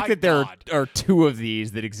 name. the fact My that there God. are two of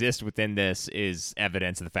these that exist within this is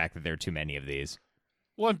evidence of the fact that there are too many of these.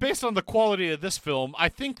 Well, and based on the quality of this film, I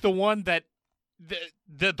think the one that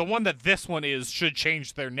the one that this one is should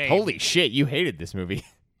change their name. Holy shit, you hated this movie.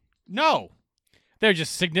 No. They're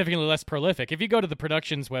just significantly less prolific. If you go to the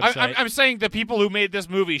productions website, I'm saying the people who made this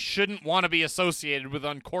movie shouldn't want to be associated with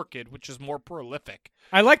Uncorked, which is more prolific.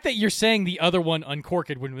 I like that you're saying the other one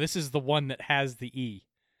Uncorked when this is the one that has the E.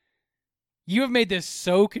 You have made this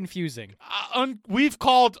so confusing. We've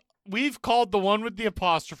called the one with the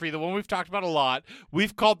apostrophe, the one we've talked about a lot.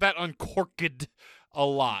 We've called that Uncorked a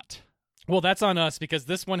lot. Well, that's on us because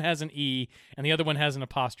this one has an E and the other one has an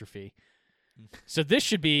apostrophe. So this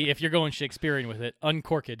should be, if you're going Shakespearean with it,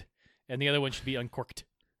 Uncorked, and the other one should be Uncorked.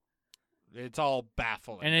 It's all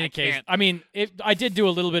baffling. In any case, I mean, I did do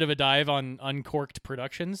a little bit of a dive on Uncorked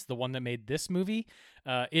Productions, the one that made this movie.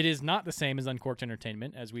 It is not the same as Uncorked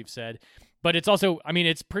Entertainment, as we've said, but it's also, I mean,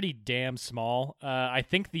 it's pretty damn small. I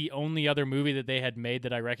think the only other movie that they had made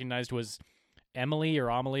that I recognized was Emily or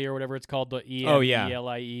Amelie or whatever it's called, the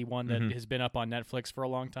EMELIE one that has been up on Netflix for a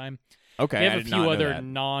long time. Okay, They I have a did not few know other that.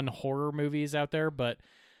 non-horror movies out there, but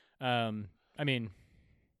I mean,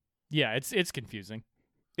 yeah, it's confusing.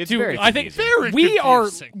 It's Dude, very I think confusing.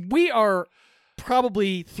 Very we are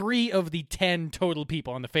probably 3 of the 10 total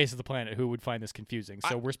people on the face of the planet who would find this confusing.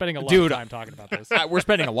 So we're spending a lot of time talking about this. We're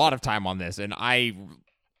spending a lot of time on this, and I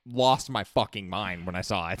lost my fucking mind when I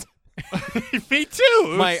saw it. Me too.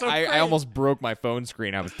 It was I great. almost broke my phone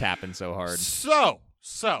screen. I was tapping so hard. So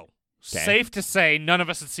safe to say, none of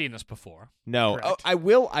us had seen this before. No, Correct.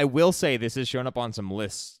 I will say this has shown up on some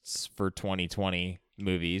lists for 2020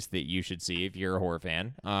 movies that you should see if you're a horror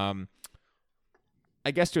fan. I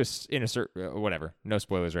guess in a certain whatever. No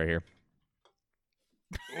spoilers right here.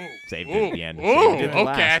 Saved it at the end. Ooh, Saved it at the okay,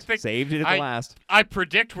 last. I think Saved it at the last. I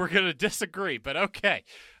predict we're going to disagree, but okay.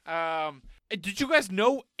 Did you guys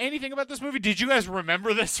know anything about this movie? Did you guys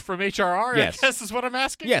remember this from HRR? Yes. I guess is what I'm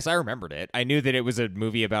asking. Yes, I remembered it. I knew that it was a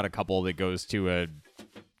movie about a couple that goes to a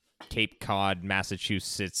Cape Cod,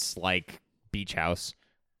 Massachusetts like beach house,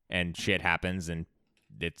 and shit happens, and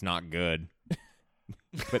it's not good.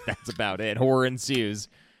 But that's about it. Horror ensues.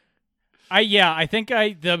 I think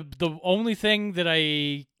the only thing that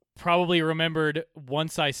I probably remembered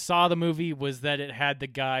once I saw the movie was that it had the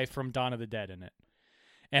guy from Dawn of the Dead in it.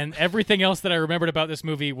 And everything else that I remembered about this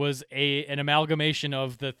movie was an amalgamation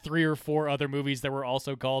of the 3 or 4 other movies that were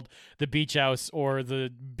also called The Beach House or The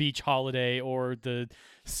Beach Holiday or The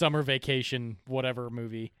Summer Vacation, whatever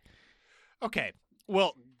movie. Okay.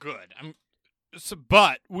 Well, good.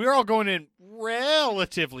 But we're all going in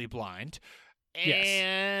relatively blind. Yes.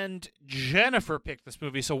 And Jennifer picked this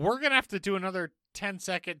movie, so we're going to have to do another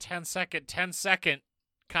 10-second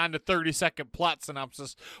kind of 30-second plot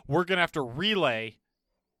synopsis. We're going to have to relay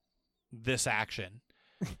this action.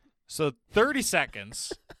 So 30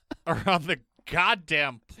 seconds are on the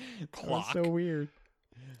goddamn clock. That's so weird.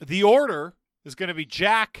 The order is going to be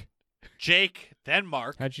Jack, Jake, then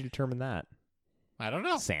Mark. How'd you determine that? I don't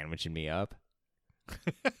know. Sandwiching me up.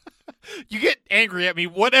 You get angry at me.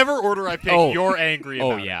 Whatever order I pick, you're angry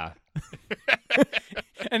about. Oh, yeah.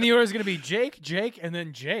 And the order is going to be Jake, and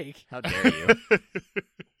then Jake. How dare you?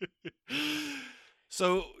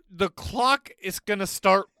 So the clock is going to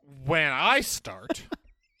start when I start.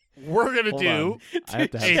 We're going to do I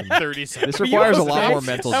have to a have some, 30 seconds. this requires a lot okay? more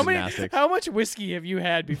mental gymnastics. How much whiskey have you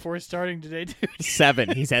had before starting today, dude? 7.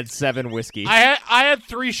 He's had 7 whiskey. I had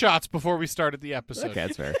 3 shots before we started the episode. Okay,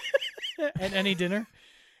 that's fair. And any dinner?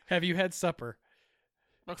 Have you had supper?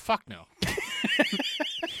 Oh, fuck no.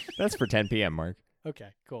 That's for 10 p.m., Mark. Okay,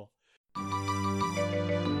 cool.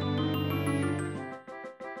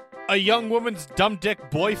 A young woman's dumb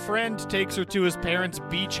dick boyfriend takes her to his parents'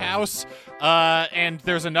 beach house, and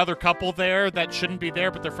there's another couple there that shouldn't be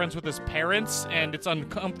there, but they're friends with his parents, and it's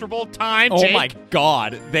uncomfortable. Time, Oh Jake. my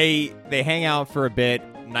god. They hang out for a bit.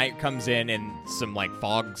 Night comes in and some like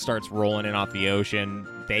fog starts rolling in off the ocean.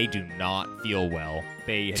 They do not feel well.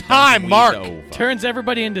 They had Time, done Mark! so far. Turns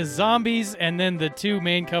everybody into zombies, and then the 2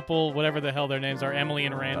 main couple, whatever the hell their names are, Emily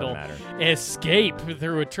and Randall, Doesn't matter. escape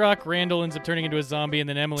through a truck. Randall ends up turning into a zombie, and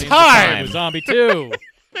then Emily ends Time! up turning into a zombie too.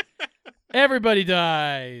 Everybody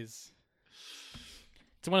dies.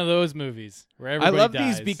 It's one of those movies where I everybody love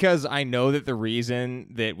dies. these because I know that the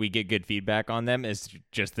reason that we get good feedback on them is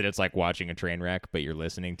just that it's like watching a train wreck, but you're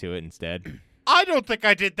listening to it instead. I don't think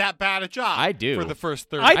I did that bad a job. I do. For the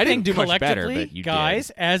first 30 I didn't think do much better, collectively, but you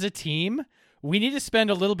guys, as a team, we need to spend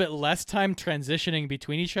a little bit less time transitioning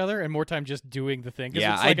between each other and more time just doing the thing. 'Cause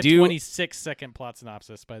Yeah, it's like I a do- 26-second plot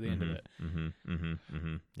synopsis by the end of it.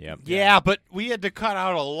 Yep. Yeah, but we had to cut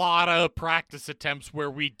out a lot of practice attempts where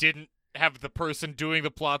we didn't have the person doing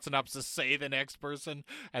the plot synopsis say the next person,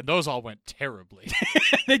 and those all went terribly.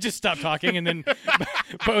 They just stopped talking, and then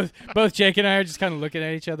both Jake and I are just kind of looking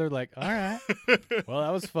at each other like, all right, well,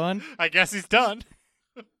 that was fun. I guess he's done.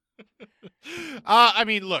 I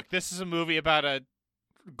mean, look, this is a movie about a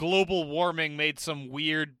global warming made some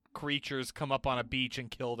weird creatures come up on a beach and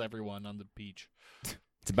killed everyone on the beach.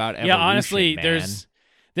 It's about evolution, Yeah, honestly, man.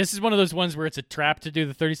 this is one of those ones where it's a trap to do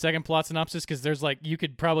the 30-second plot synopsis because there's like you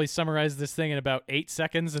could probably summarize this thing in about 8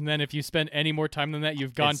 seconds, and then if you spend any more time than that,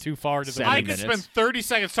 you've gone It's too far to the 7 I right. could minutes. spend 30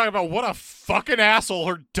 seconds talking about what a fucking asshole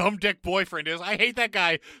her dumb dick boyfriend is. I hate that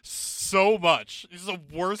guy so much. He's the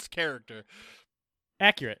worst character.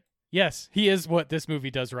 Accurate. Yes, he is what this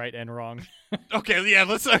movie does right and wrong. Okay, yeah,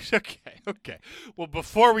 let's. Okay. Well,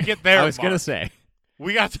 before we get there, I was going to Mark, say.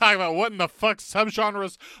 we got to talk about what in the fuck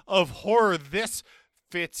subgenres of horror this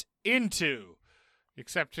fits into.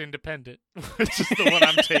 Except independent, which is the one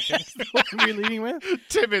I'm taking. What are we leading with?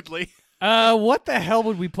 Timidly. What the hell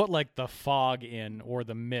would we put like the fog in or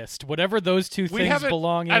the mist? Whatever those two We things haven't.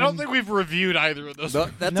 belong in. I don't think we've reviewed either of those.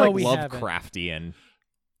 That's No, like we haven't. Lovecraftian.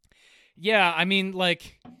 Yeah, I mean,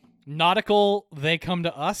 like nautical. They come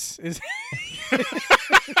to us. Is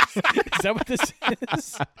that what this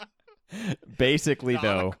is? Basically,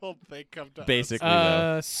 though. Nautical, they come to us. Basically,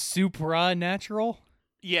 though. Supranatural.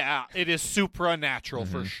 Yeah, it is supernatural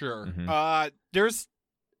for Mhm, sure. mhm. There's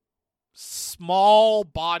small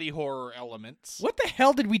body horror elements. What the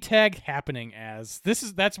hell did we tag happening as?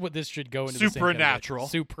 That's what this should go into. the same category. Supernatural.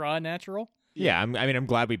 Supranatural. Yeah, I'm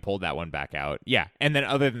glad we pulled that one back out. Yeah, and then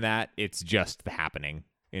other than that, it's just the happening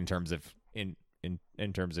in terms of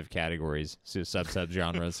in terms of categories, so sub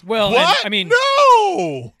genres. Well, and, What? I mean,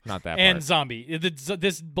 no. Not that and part. zombie.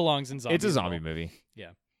 This belongs in zombie. It's a as zombie well. movie.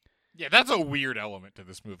 Yeah, that's a weird element to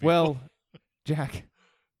this movie. Well, Jack.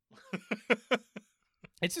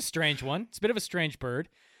 It's a strange one. It's a bit of a strange bird.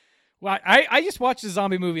 Well, I just watched a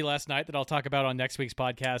zombie movie last night that I'll talk about on next week's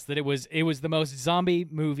podcast. That it was the most zombie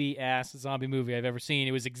movie I've ever seen.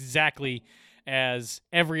 It was exactly as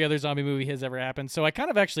every other zombie movie has ever happened. So I kind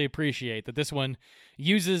of actually appreciate that this one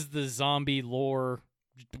uses the zombie lore,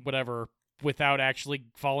 whatever, without actually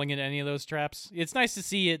falling into any of those traps. It's nice to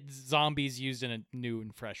see zombies used in a new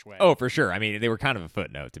and fresh way. Oh, for sure. I mean, they were kind of a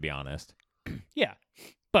footnote, to be honest. yeah.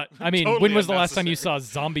 But I mean, Totally when was the last time you saw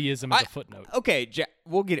unnecessary. zombieism as a footnote? Okay, Jack.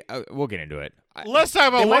 We'll get into it. let's talk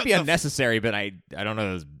about It what might be the unnecessary, but I don't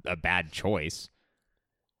know. It was a bad choice.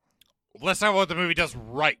 let's talk about what the movie does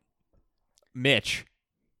right. Mitch.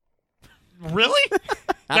 Really? How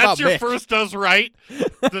That's about your Mitch? first does right.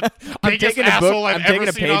 The I'm biggest taking a asshole book. I've I'm ever taking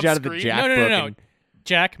a seen page on out of the screen. Jack No. book. and-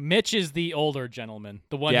 Jack, Mitch is the older gentleman,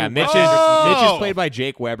 the one Yeah, who Mitch is Oh! Mitch is played by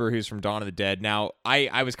Jake Weber, who's from Dawn of the Dead. Now,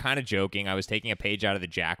 I was kind of joking. I was taking a page out of the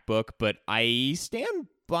Jack book, but I stand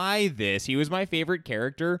by this. He was my favorite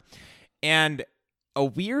character, and a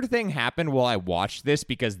weird thing happened while I watched this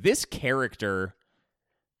because this character,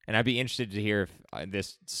 and I'd be interested to hear if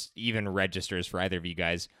this even registers for either of you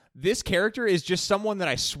guys. This character is just someone that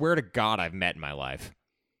I swear to God I've met in my life.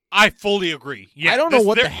 I fully agree. Yeah, I don't know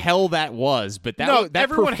what the hell that was, but that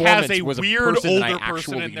everyone has a was weird person that I older person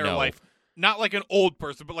actually in their know. life. Not like an old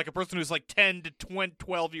person, but like a person who's like 10 to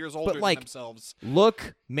 12 years older like, than themselves.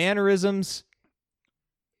 Look, mannerisms,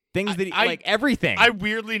 things that like everything. I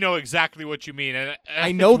weirdly know exactly what you mean. And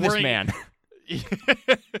I know this we're- man.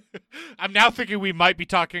 I'm now thinking we might be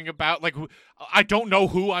talking about I don't know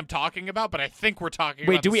who I'm talking about, but I think we're talking about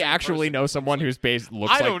Wait, do the we same actually person. know someone whose base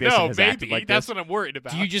looks I like don't this know. and has acted Maybe like that's this? what I'm worried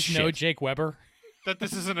about. Do you just know Shit. Jake Weber? that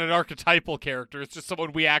this isn't an archetypal character? It's just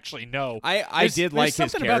someone we actually know. I There's- did there's like his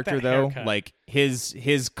something about character that though. haircut. Like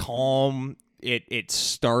his calm. It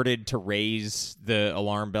started to raise the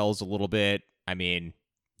alarm bells a little bit. I mean,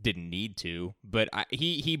 didn't need to, but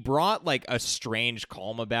he brought like a strange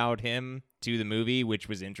calm about him to the movie, which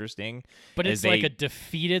was interesting. But As it's like they- a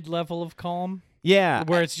defeated level of calm, Yeah.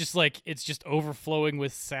 where it's just overflowing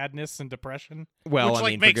with sadness and depression. Well, Which I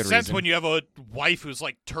mean, for makes good sense reason. when you have a wife who's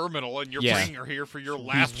like terminal and you're Yeah. bringing her here for your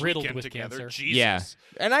last riddled weekend with together. cancer. Jesus. Yeah,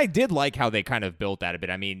 and I did like how they kind of built that a bit.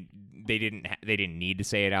 I mean, they didn't need to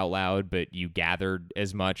say it out loud, but you gathered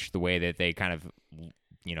as much the way that they kind of,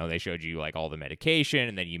 they showed you like all the medication,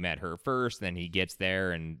 and then you met her first, then he gets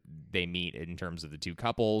there, and they meet in terms of the two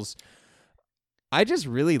couples. I just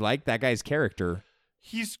really like that guy's character.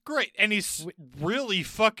 He's great, and he's really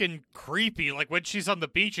fucking creepy. Like when she's on the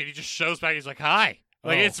beach and he just shows back, he's like, "Hi."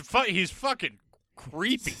 Like Oh. he's fucking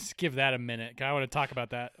creepy. Let's give that a minute. I want to talk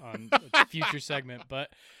about that on a future segment. But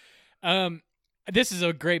this is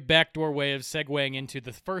a great backdoor way of segueing into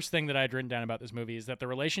the first thing that I'd written down about this movie is that the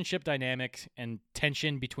relationship dynamics and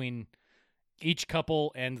tension between each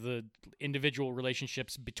couple and the individual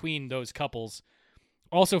relationships between those couples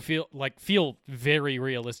also feel very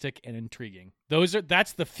realistic and intriguing.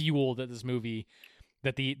 That's the fuel that this movie,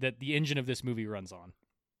 that the engine of this movie runs on.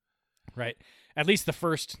 Right. At least the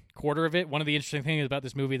first quarter of it. One of the interesting things about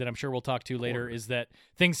this movie that I'm sure we'll talk to later is that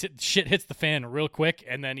shit hits the fan real quick,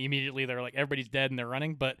 and then immediately they're like everybody's dead and they're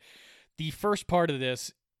running. But the first part of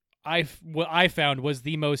this, what I found was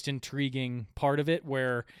the most intriguing part of it,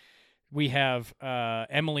 where we have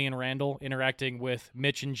Emily and Randall interacting with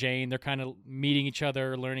Mitch and Jane. They're kind of meeting each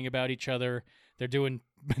other, learning about each other. They're doing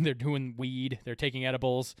weed. They're taking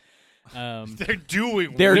edibles. They're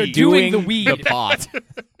doing the weed. The pot.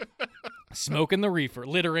 Smoking the reefer,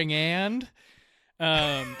 littering and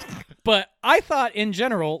but I thought in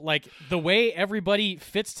general, like the way everybody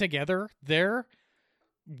fits together there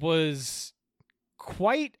was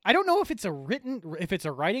quite, I don't know if it's a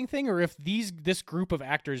writing thing or if this group of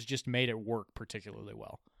actors just made it work particularly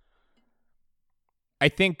well. I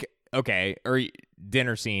think or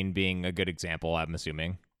dinner scene being a good example, I'm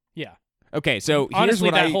assuming. Yeah. Okay, so honestly,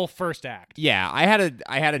 here's what whole first act. Yeah, I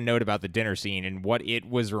had a note about the dinner scene and what it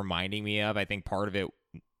was reminding me of. I think part of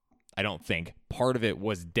it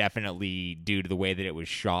was definitely due to the way that it was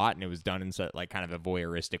shot, and it was done in like kind of a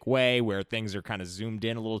voyeuristic way where things are kind of zoomed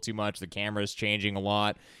in a little too much. The camera's changing a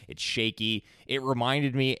lot. It's shaky. It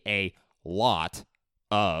reminded me a lot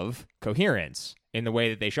of Coherence in the way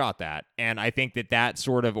that they shot that, and I think that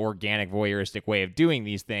sort of organic voyeuristic way of doing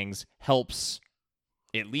these things helps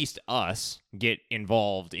at least us get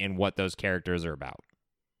involved in what those characters are about.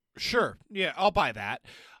 Sure. Yeah, I'll buy that.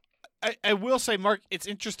 I will say, Mark, it's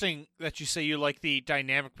interesting that you say you like the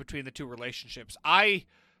dynamic between the two relationships. I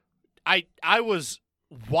was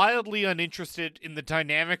wildly uninterested in the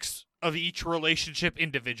dynamics of each relationship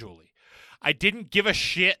individually. I didn't give a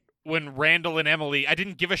shit when Randall and Emily, I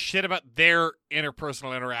didn't give a shit about their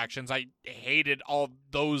interpersonal interactions. I hated all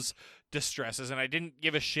those distresses, and I didn't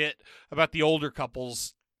give a shit about the older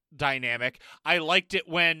couple's dynamic. I liked it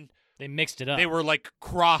when they mixed it up. They were like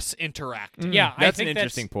cross-interacting. Yeah, that's an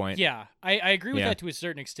interesting point. Yeah, I agree with that to a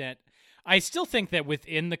certain extent. I still think that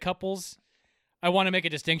within the couples, I want to make a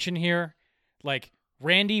distinction here. Like,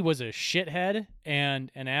 Randy was a shithead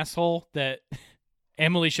and an asshole that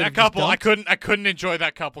Emily should have That couple, dumped. I couldn't enjoy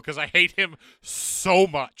that couple because I hate him so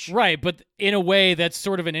much. Right, but in a way, that's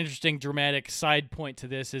sort of an interesting dramatic side point to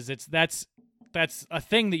this. That's a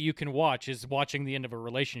thing that you can watch, is watching the end of a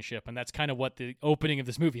relationship, and that's kind of what the opening of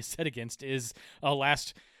this movie is set against, is a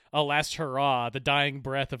last hurrah, the dying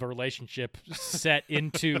breath of a relationship set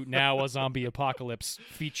into now a zombie apocalypse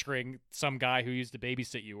featuring some guy who used to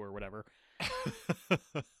babysit you or whatever.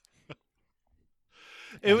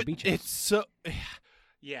 It's so...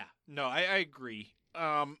 Yeah, no, I agree.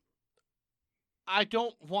 I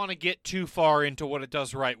don't want to get too far into what it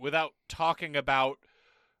does right without talking about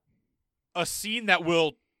a scene that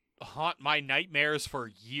will haunt my nightmares for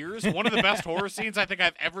years. One of the best horror scenes I think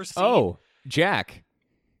I've ever seen. Oh, Jack.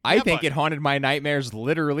 I Yeah, think but- it haunted my nightmares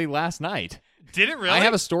literally last night. Did it really? I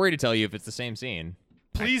have a story to tell you if it's the same scene.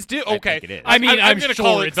 Please do. I Okay. think it is. I mean, I'm gonna sure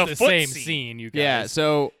call it it's the the foot same scene. scene, you guys. Yeah,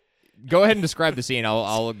 so go ahead and describe the scene.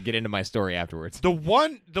 I'll get into my story afterwards.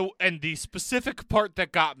 The specific part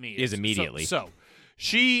that got me Is immediately. So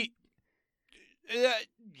she,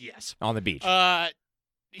 yes. On the beach.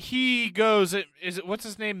 He goes. What's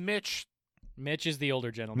his name? Mitch. Mitch is the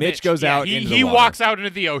older gentleman. Mitch goes out into the He water. walks out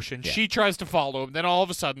into the ocean. Yeah. She tries to follow him. Then all of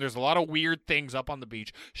a sudden, there's a lot of weird things up on the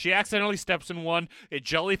beach. She accidentally steps in one. It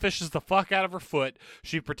jellyfishes the fuck out of her foot.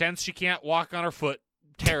 She pretends she can't walk on her foot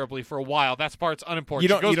terribly for a while. That part's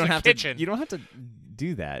unimportant. She goes to the kitchen. You don't have to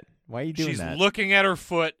do that. Why are you doing She's that? looking at her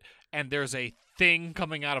foot, and there's a thing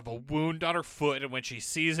coming out of a wound on her foot. And when she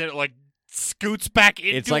sees it, it like scoots back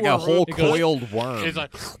into It's like her a whole root. It goes- coiled worm. It's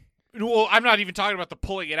like, well, I'm not even talking about the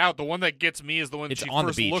pulling it out. The one that gets me is the one It's she on the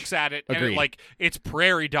first beach. looks at it, and Agreed. it's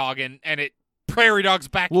prairie dogging, and it prairie dogs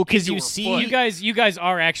back. Well, 'cause into you her see- foot. You guys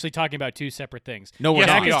are actually talking about two separate things. No, we're Yes,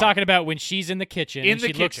 Jack not. we is are. talking about when she's in the kitchen In and the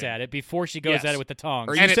she looks kitchen. at it before she goes Yes. at it with the tongs.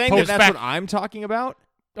 Are And you it saying that pokes that's back- what I'm talking about?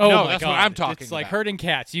 Oh No, my that's God. what I'm talking It's like about. herding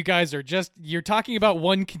cats. You guys are you're talking about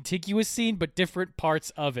one contiguous scene, but different parts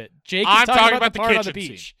of it. Jake is I'm talking talking about about the the part on the kitchen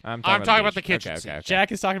beach. scene. I'm talking about the kitchen Okay, scene. okay. Jack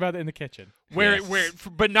is talking about it in the kitchen. Yes.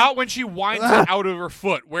 But not when she winds it out of her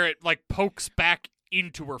foot, where it like pokes back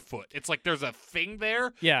into her foot. It's like there's a thing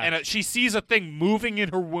there, Yeah. and she sees a thing moving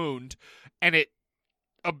in her wound, and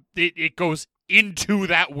it goes into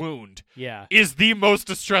that wound Yeah. is the most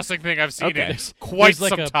distressing thing I've seen Okay. in quite There's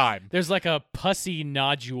like some time. There's like a pussy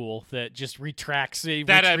nodule that just retracts. It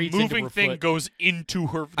That a retreats into moving her thing foot. goes into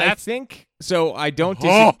her. I That's think so. I don't.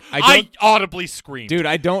 oh, I don't, audibly screamed. dude.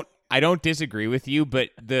 I don't disagree with you, but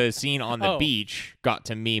the scene on the Oh. beach got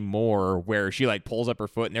to me more, where she like pulls up her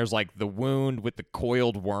foot and there's like the wound with the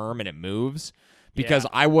coiled worm and it moves. Because Yeah.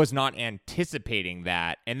 I was not anticipating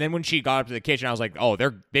that, and then when she got up to the kitchen, I was like, "Oh,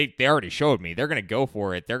 they already showed me. They're gonna go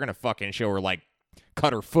for it. They're gonna fucking show her like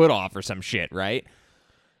cut her foot off or some shit, right?"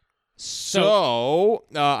 So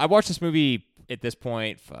I watched this movie at this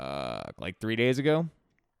point like 3 days ago.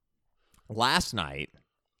 Last night,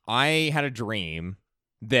 I had a dream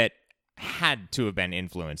that had to have been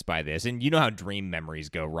influenced by this, and you know how dream memories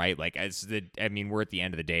go, right? Like we're at the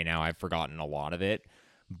end of the day now. I've forgotten a lot of it.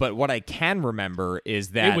 But what I can remember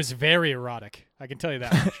is that It was very erotic. I can tell you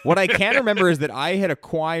that. much. what I can remember is that I had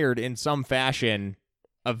acquired in some fashion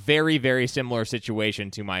a very, very similar situation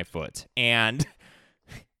to my foot. And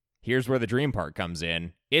here's where the dream part comes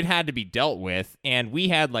in. It had to be dealt with, and we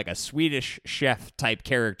had like a Swedish chef type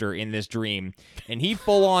character in this dream, and he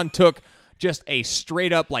full on took just a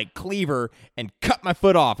straight up like cleaver and cut my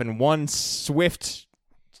foot off in one swift,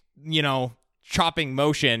 chopping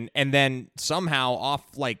motion, and then somehow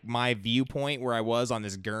off like my viewpoint where I was on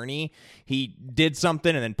this gurney, he did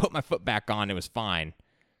something and then put my foot back on. It was fine.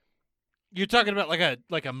 You're talking about like a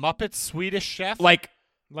Muppet Swedish chef? Like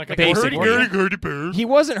Like a basically. Hurdy-gurdy-bird. he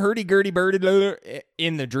wasn't hurdy-gurdy-bird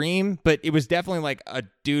in the dream, but it was definitely like a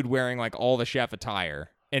dude wearing like all the chef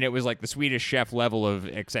attire. And it was like the Swedish chef level of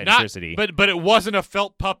eccentricity. But it wasn't a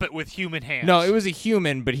felt puppet with human hands. No, it was a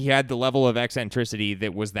human, but he had the level of eccentricity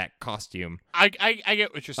that was that costume. I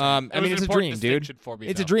get what you're saying. I mean, it's a dream, dude. For me,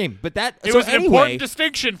 It's a though. dream, but It was an important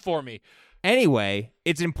distinction for me. Anyway,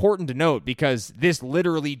 it's important to note because this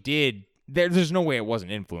literally did. There's no way it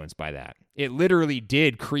wasn't influenced by that. It literally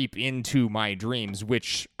did creep into my dreams,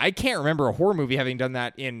 which I can't remember a horror movie having done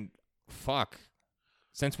that in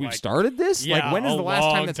since we've Like, started this. Yeah, like when is a the last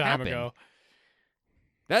long time that's happened? ago.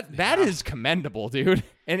 That is commendable, dude.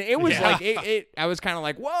 And it was Yeah. like it. I was kind of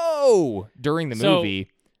like, whoa, during the So- movie,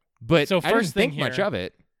 but so I didn't first thing think much here- of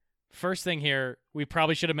it. First thing here, we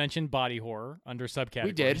probably should have mentioned body horror under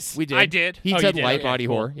subcategories. We did. I did. He Oh, you said did? light Okay, body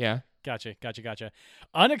cool. horror. Yeah. Gotcha.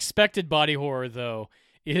 Unexpected body horror, though,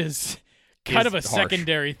 is kind of a harsh.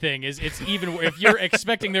 secondary thing. It's even if you're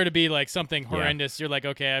expecting there to be like something Yeah. horrendous, you're like,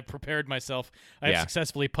 okay, I've prepared myself. I've Yeah.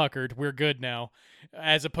 successfully puckered. We're good now.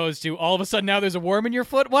 As opposed to all of a sudden now there's a worm in your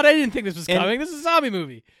foot. What? I didn't think this was And- coming. This is a zombie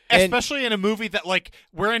movie. And- Especially in a movie that, like,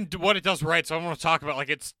 we're in what it does right, so I want to talk about, like,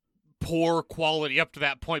 its poor quality up to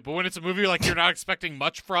that point. But when it's a movie, like, you're not expecting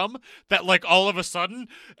much from, that, like, all of a sudden,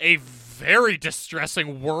 a very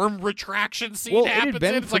distressing worm retraction scene Well, it had happens.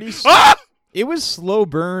 been And it's like, pretty s- ah! It was slow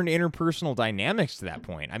burn interpersonal dynamics to that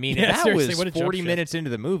point. I mean, Yeah, that seriously, was what a jump 40 shift. minutes into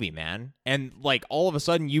the movie, man. And like all of a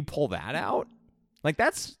sudden you pull that out? Like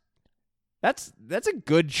that's a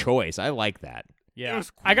good choice. I like that. Yeah.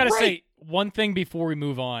 was I gotta great. say one thing before we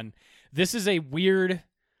move on. This is a weird.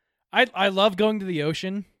 I love going to the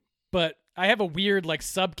ocean, but I have a weird like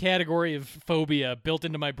subcategory of phobia built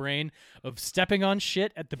into my brain of stepping on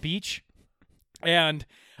shit at the beach, and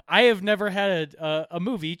I have never had a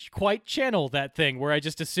movie quite channel that thing where I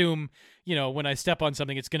just assume, when I step on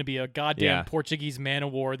something, it's going to be a goddamn Yeah. Portuguese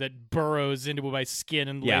man-o-war that burrows into my skin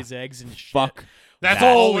and Yeah. lays eggs and shit. Fuck. That's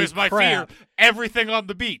that. always my crap. fear. Everything on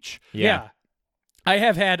the beach. Yeah. I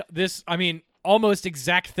have had this, almost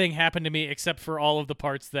exact thing happen to me except for all of the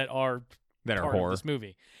parts that are That are part of horror. this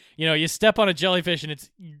movie. You step on a jellyfish and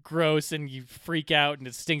it's gross and you freak out and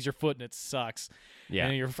it stings your foot and it sucks. Yeah.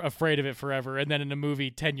 And you're afraid of it forever. And then in a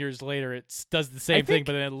movie 10 years later, it does the same thing, think-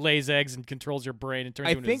 but then it lays eggs and controls your brain and turns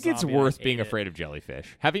I you into a think it's zombie, and I worth hate being it. afraid of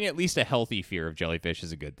jellyfish. Having at least a healthy fear of jellyfish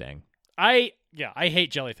is a good thing. I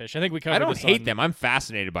hate jellyfish. I think we covered I don't this hate on- them. I'm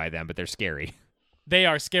fascinated by them, but they're scary. They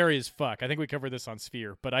are scary as fuck. I think we covered this on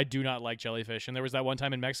Sphere, but I do not like jellyfish. And there was that one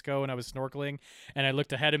time in Mexico when I was snorkeling, and I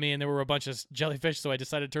looked ahead of me, and there were a bunch of jellyfish, so I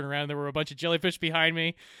decided to turn around, and there were a bunch of jellyfish behind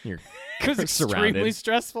me. You're It was extremely surrounded.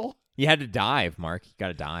 stressful. You had to dive, Mark. You got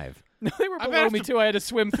to dive. No, they were I might below have me, to- too. I had to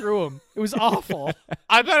swim through them. It was awful.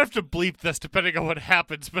 I might have to bleep this depending on what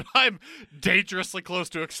happens, but I'm dangerously close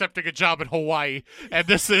to accepting a job in Hawaii, and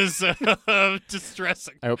this is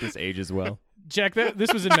distressing. I hope this ages well. Jack,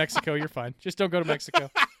 this was in Mexico. You're fine. Just don't go to Mexico.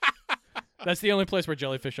 That's the only place where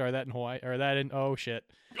jellyfish are. That in Hawaii. Or that in... Oh, shit.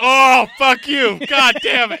 Oh, fuck you. God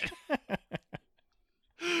damn it.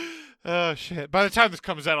 Oh, shit. By the time this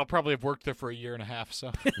comes out, I'll probably have worked there for a year and a half,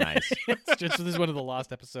 so. Nice. This is one of the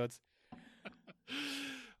lost episodes.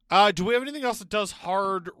 Do we have anything else that does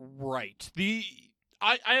hard right?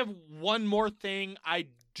 I have one more thing. I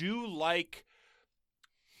do like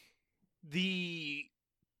the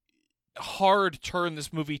hard turn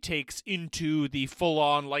this movie takes into the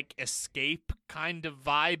full-on like escape kind of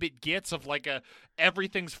vibe it gets of like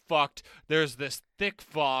everything's fucked. There's this thick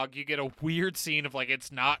fog. You get a weird scene of like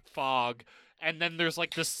it's not fog, and then there's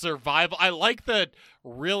like this survival. I like the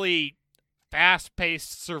really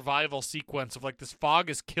fast-paced survival sequence of like this fog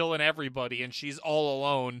is killing everybody and she's all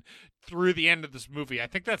alone through the end of this movie. I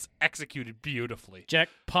think that's executed beautifully. Jack,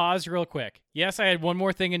 pause real quick. Yes, I had one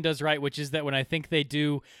more thing in Does Right, which is that when I think they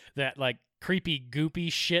do that like creepy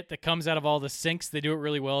goopy shit that comes out of all the sinks, they do it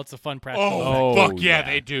really well. It's a fun practical Oh, effect. fuck yeah,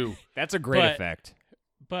 they do. That's a great effect.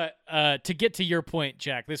 But to get to your point,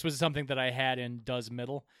 Jack, this was something that I had in Does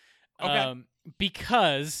Middle. Okay.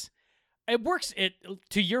 Because it works.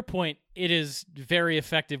 To your point, it is very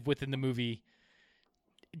effective within the movie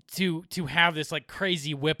to have this like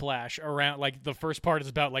crazy whiplash around. Like the first part is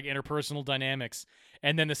about like interpersonal dynamics,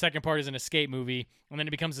 and then the second part is an escape movie, and then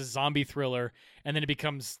it becomes a zombie thriller, and then it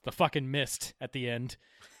becomes the fucking Mist at the end.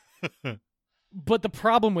 But the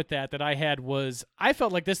problem with that I had was I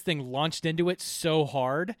felt like this thing launched into it so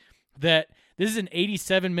hard that this is an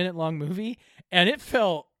 87-minute long movie, and it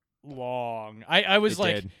felt long. I was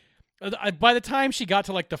like. Did. By the time she got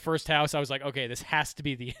to like the first house, I was like, okay, this has to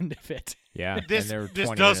be the end of it. Yeah, This and there were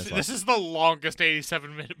 20 does. minutes left. This is the longest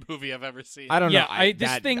 87-minute movie I've ever seen. I don't know. I mean, this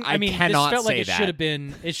cannot felt like say it that. should have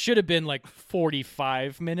been. It should have been like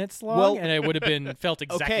 45 minutes long, Well, and it would have been felt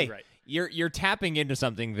exactly okay. right. You're tapping into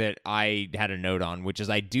something that I had a note on, which is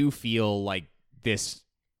I do feel like this.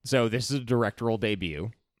 So this is a directorial debut.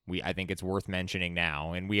 I think it's worth mentioning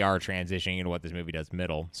now, and we are transitioning into what this movie does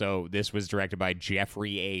middle. So this was directed by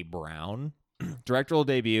Jeffrey A. Brown. Directorial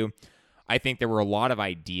debut. I think there were a lot of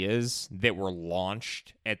ideas that were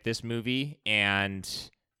launched at this movie, and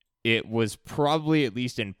it was probably at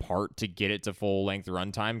least in part to get it to full length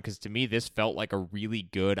runtime, because to me this felt like a really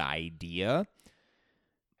good idea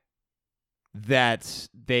that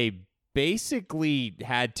they basically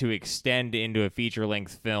had to extend into a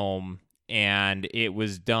feature-length film, and it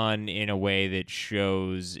was done in a way that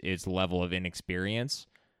shows its level of inexperience.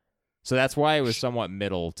 So that's why it was somewhat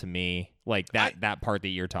middle to me, like that part that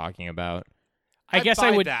you're talking about. I guess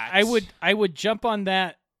I buy would. that. I would jump on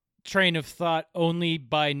that train of thought only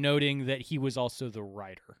by noting that he was also the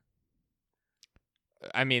writer.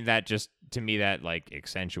 I mean, that just to me that like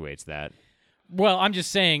accentuates that. Well, I'm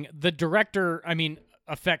just saying the director. I mean,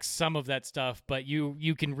 affects some of that stuff, but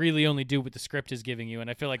you can really only do what the script is giving you, and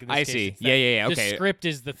I feel like in this I case, see. it's that Yeah. The Okay. script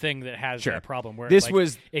is the thing that has Sure. that problem. Where This like,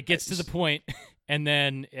 was it gets to the point, and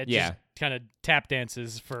then it just kind of tap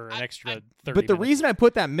dances for an extra 30 But the minutes. reason I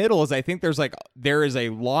put that middle is I think there is a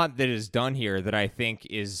lot that is done here that I think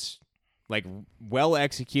is like well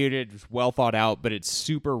executed, well thought out, but it's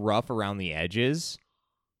super rough around the edges.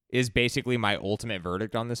 Is basically my ultimate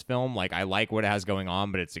verdict on this film. Like, I like what it has going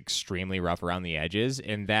on, but it's extremely rough around the edges,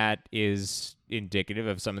 and that is indicative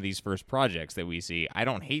of some of these first projects that we see. I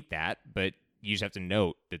don't hate that, but you just have to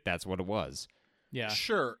note that that's what it was. Yeah.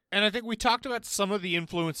 Sure. And I think we talked about some of the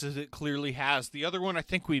influences it clearly has. The other one I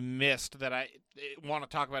think we missed that I want to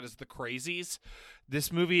talk about is The Crazies.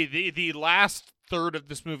 This movie, the last third of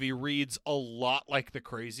this movie reads a lot like The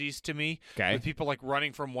Crazies to me. Okay. With people like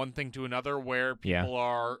running from one thing to another where people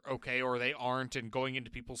are okay or they aren't and going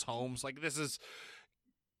into people's homes. Like, this is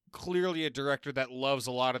clearly a director that loves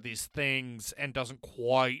a lot of these things and doesn't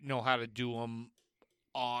quite know how to do them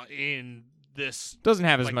in this. Doesn't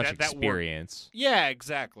have as like much that work. experience. Yeah,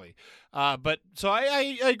 exactly. But so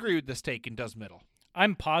I agree with this take and does middle.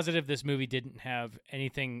 I'm positive this movie didn't have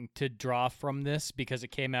anything to draw from this because it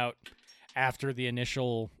came out after the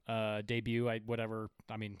initial debut. Whatever.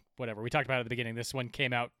 We talked about it at the beginning. This one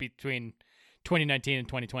came out between 2019 and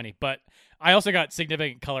 2020. But I also got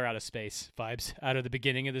significant color out of space vibes out of the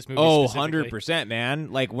beginning of this movie. Oh, specifically. 100%,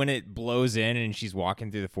 man. Like when it blows in and she's walking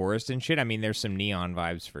through the forest and shit. I mean, there's some neon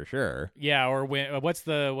vibes for sure. Yeah, or when what's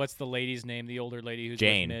the lady's name? The older lady who's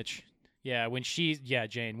Jane. with Mitch. Yeah,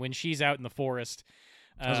 Jane. When she's out in the forest,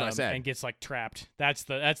 That's what I said. and gets like trapped. That's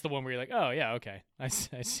the one where you're like, oh yeah, okay, I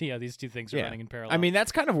see how these two things are running in parallel. I mean,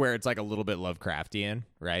 that's kind of where it's like a little bit Lovecraftian,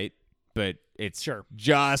 right? But it's Sure.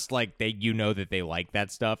 just like that they like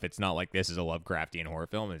that stuff. It's not like this is a Lovecraftian horror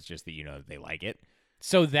film. It's just that that they like it.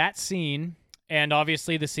 So that scene and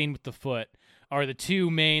obviously the scene with the foot are the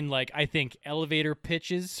two main, like, I think, elevator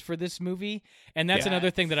pitches for this movie. And that's Yeah,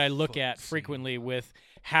 another thing that I look foot at scene. frequently with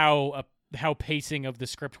how pacing of the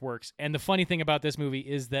script works. And the funny thing about this movie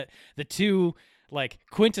is that the two, like,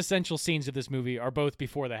 quintessential scenes of this movie are both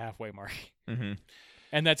before the halfway mark. Mm-hmm.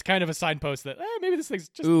 And that's kind of a signpost that maybe this thing's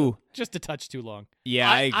just a touch too long.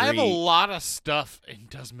 Yeah, I agree. I have a lot of stuff in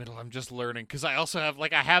Does Middle I'm just learning, because I also have,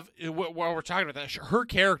 while we're talking about that, her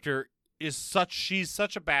character she's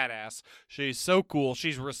such a badass. She's so cool.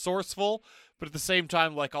 She's resourceful, but at the same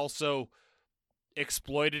time, also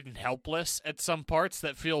exploited and helpless at some parts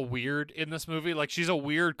that feel weird in this movie. Like, she's a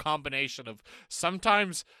weird combination of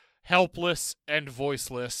sometimes helpless and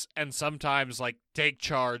voiceless, and sometimes take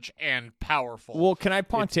charge and powerful. Well, can I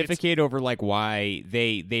pontificate over why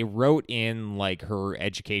they wrote in her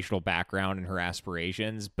educational background and her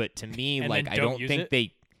aspirations, but to me I don't think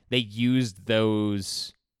they used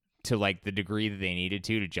those to the degree that they needed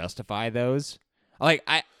to justify those.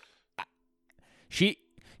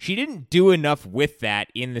 She didn't do enough with that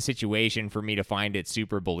in the situation for me to find it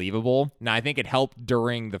super believable. Now, I think it helped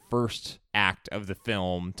during the first act of the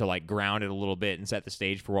film to ground it a little bit and set the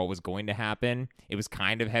stage for what was going to happen. It was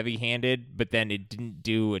kind of heavy-handed, but then it didn't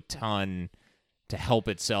do a ton to help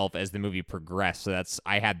itself as the movie progressed. So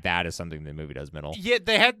I had that as something the movie does middle. Yeah,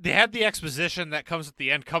 they had the exposition that comes at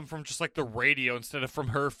the end come from just the radio instead of from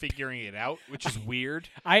her figuring it out, which is weird.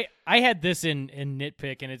 I had this in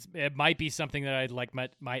nitpick, and it might be something that I'd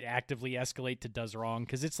might actively escalate to does wrong,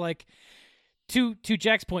 because it's to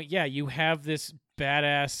Jack's point, yeah, you have this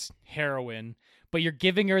badass heroine, but you're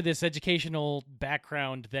giving her this educational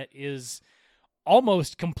background that is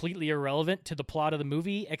almost completely irrelevant to the plot of the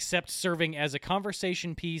movie, except serving as a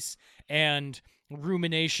conversation piece and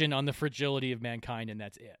rumination on the fragility of mankind, and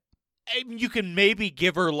that's it. You can maybe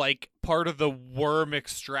give her part of the worm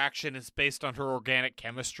extraction is based on her organic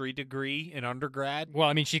chemistry degree in undergrad. Well,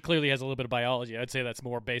 I mean, she clearly has a little bit of biology. I'd say that's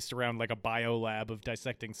more based around a bio lab of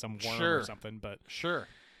dissecting some worm or something. But sure,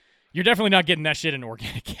 you're definitely not getting that shit in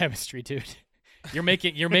organic chemistry, dude. You're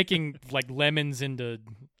making lemons into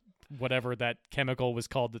whatever that chemical was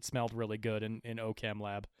called that smelled really good in OChem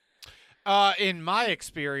lab. In my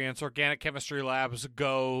experience, organic chemistry labs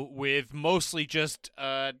go with mostly just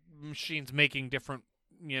machines making different,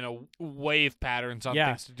 wave patterns on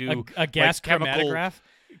things to do a gas chromatograph,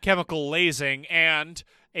 chemical lasing, and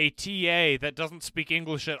a TA that doesn't speak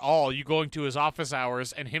English at all. You going to his office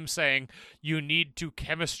hours and him saying you need to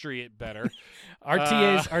chemistry it better. Our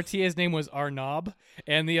TA's name was Arnab,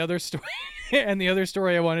 and the other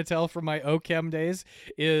story I want to tell from my OChem days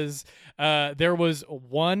is there was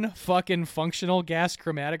one fucking functional gas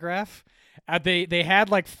chromatograph. They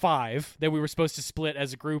had 5 that we were supposed to split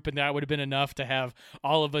as a group, and that would have been enough to have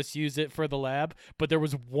all of us use it for the lab. But there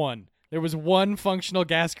was one. There was one functional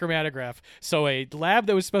gas chromatograph. So a lab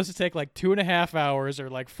that was supposed to take 2.5 hours or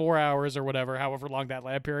 4 hours or whatever, however long that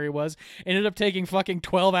lab period was, ended up taking fucking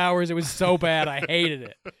 12 hours. It was so bad. I hated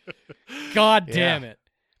it. God damn it.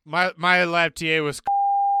 My lab TA was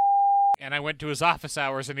and I went to his office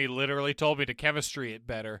hours and he literally told me to chemistry it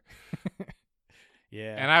better.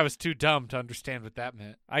 Yeah. And I was too dumb to understand what that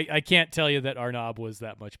meant. I can't tell you that Arnab was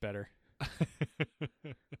that much better.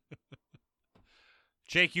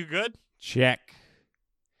 Jake, you good? Check.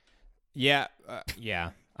 Yeah.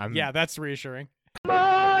 Yeah. Yeah, that's reassuring. So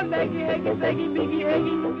I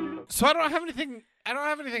don't have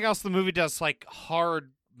anything else the movie does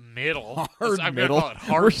hard middle. I'm middle. gonna call it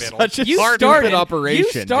hard We're middle. Such a You stupid operation.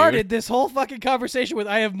 You started dude. this whole fucking conversation with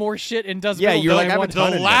I have more shit and does Yeah, middle you're than like, I I'm want a to.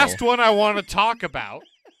 ton The of last middle. one I want to talk about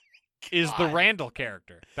is the Randall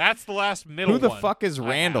character. That's the last middle Who the one fuck is I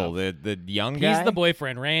Randall? have. The young guy? He's the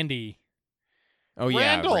boyfriend, Randy. Oh yeah,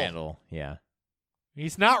 Randall. Randall. Yeah.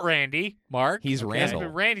 He's not Randy, Mark. He's Randall. He's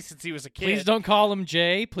been Randy since he was a kid. Please don't call him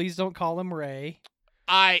Jay. Please don't call him Ray.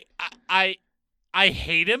 I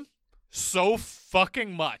hate him so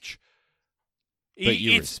fucking much. But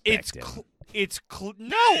you respect him.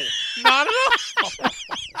 No, not at all.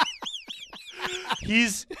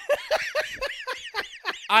 He's.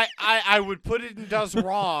 I would put it in does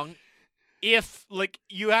wrong if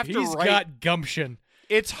you have to He's write. got gumption.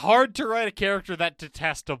 It's hard to write a character that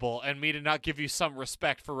detestable and me to not give you some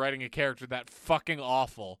respect for writing a character that fucking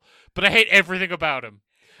awful. But I hate everything about him.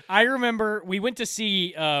 I remember we went to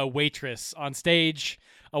see Waitress on stage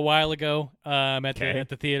a while ago at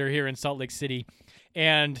the theater here in Salt Lake City.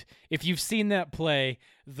 And if you've seen that play,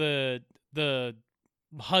 the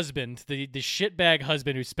husband, the shitbag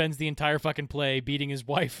husband who spends the entire fucking play beating his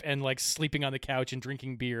wife and sleeping on the couch and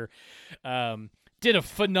drinking beer, did a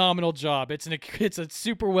phenomenal job. It's a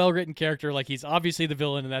super well written character. Like, he's obviously the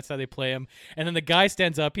villain, and that's how they play him. And then the guy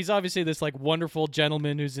stands up. He's obviously this like wonderful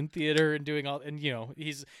gentleman who's in theater and doing all, and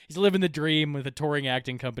he's living the dream with a touring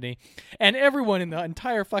acting company. And everyone in the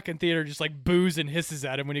entire fucking theater just like boos and hisses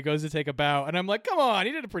at him when he goes to take a bow. And I'm like, come on,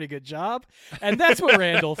 he did a pretty good job. And that's what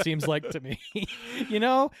Randall seems like to me.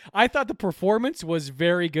 I thought the performance was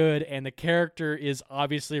very good, and the character is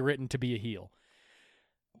obviously written to be a heel.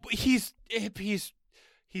 He's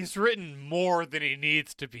written more than he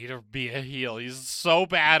needs to be a heel. He's so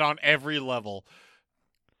bad on every level.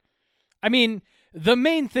 I mean, the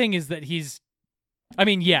main thing is that he's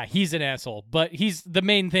an asshole, but the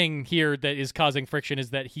main thing here that is causing friction is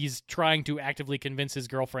that he's trying to actively convince his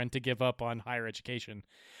girlfriend to give up on higher education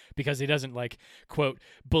because he doesn't, like, quote,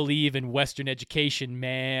 believe in Western education,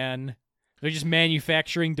 man. They're just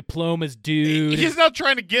manufacturing diplomas, dude. He's not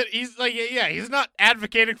trying to he's not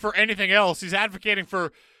advocating for anything else. He's advocating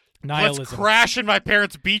for nihilism. Let's crash in my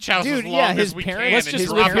parents' beach house as long as we can. Let's just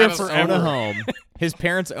and live here drop out of forever. Own a home. His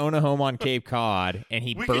parents own a home on Cape Cod, and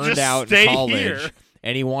he We could burned just out stay in college, here.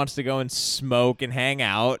 and he wants to go and smoke and hang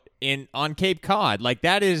out on Cape Cod. Like,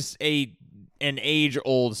 that is an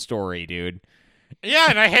age-old story, dude. Yeah,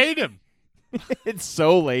 and I hate him. It's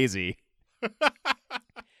so lazy.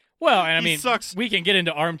 Well, and I He mean, sucks. we can get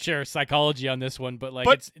into armchair psychology on this one, but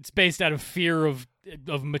it's based out of fear of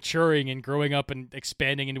maturing and growing up and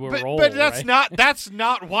expanding into a role. But that's right? that's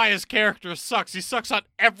not why his character sucks. He sucks on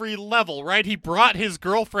every level, right? He brought his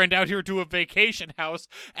girlfriend out here to a vacation house,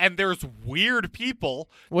 and there's weird people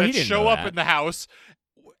Well, he that didn't show know up that. in the house,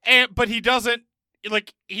 but he doesn't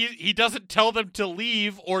he doesn't tell them to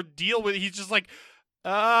leave or deal with it. He's just like,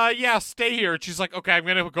 yeah, stay here. And she's like, okay, I'm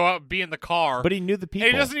gonna go out and be in the car. But he knew the people.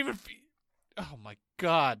 And he doesn't even. Oh my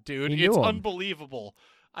god, dude! He knew It's 'em. unbelievable.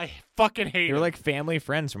 I fucking hate They were him. like family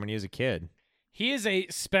friends from when he was a kid. He is a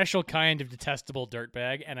special kind of detestable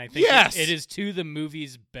dirtbag, and I think Yes! it is to the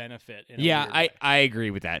movie's benefit. In a Yeah, weird way. I agree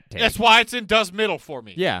with that take. That's why it's in Does Middle for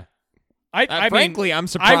me. Yeah. I mean, Frankly, I'm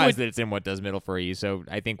surprised would- that it's in What Does Middle for You, so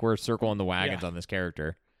I think we're circling the wagons Yeah. on this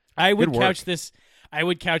character. I would Good work. couch this. I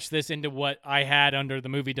would couch this into what I had under The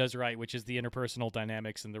Movie Does Right, which is the interpersonal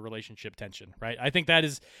dynamics and the relationship tension. Right. I think that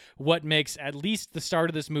is what makes at least the start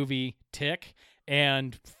of this movie tick.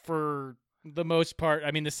 And for the most part,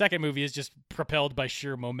 I mean, the second movie is just propelled by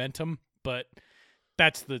sheer momentum, but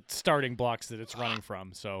that's the starting blocks that it's running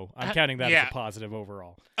from. So I'm counting that yeah. as a positive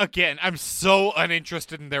overall. Again, I'm so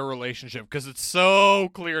uninterested in their relationship because it's so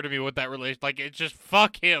clear to me what that relation. Like, it's just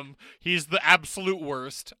fuck him. He's the absolute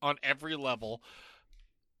worst on every level.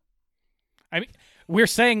 I mean, we're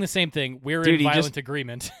saying the same thing. We're Dude, in he violent just-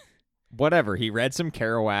 agreement. Whatever. He read some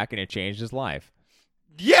Kerouac and it changed his life.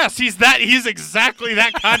 Yes, he's exactly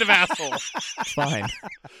that kind of asshole. It's fine.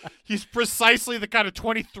 He's precisely the kind of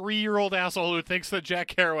 23-year-old asshole who thinks that Jack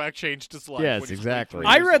Kerouac changed his life. Yes, when he's exactly.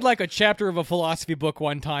 23 I years read old. like a chapter of a philosophy book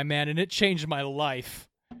one time, man, and it changed my life.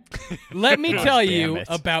 Let me tell damn you it.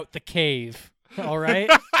 about the cave. All right?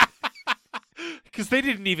 Because they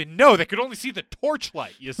didn't even know. They could only see the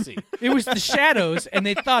torchlight, you see. It was the shadows, and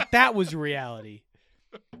they thought that was reality.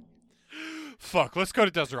 Fuck, let's go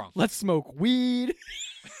to Does Wrong. Let's smoke weed.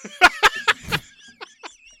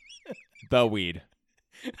 The weed.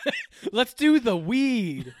 Let's do the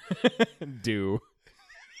weed. Do.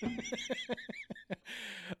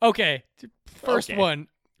 Okay, first Okay. one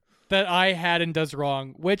that I had in Does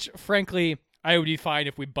Wrong, which, frankly, I would be fine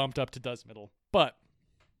if we bumped up to Does Middle. But,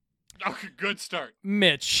 Okay, good start.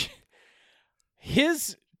 Mitch,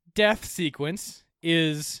 his death sequence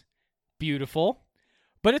is beautiful,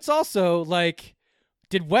 but it's also like,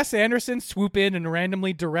 did Wes Anderson swoop in and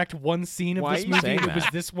randomly direct one scene of Why this are you movie? saying It was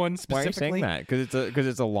that? this one Why are you specifically. saying that? Because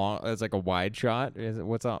it's like a wide shot. Is it,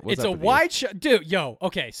 what's up? What's It's up a with wide shot, dude. Yo,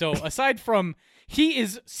 okay. So aside from he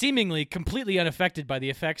is seemingly completely unaffected by the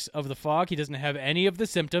effects of the fog. He doesn't have any of the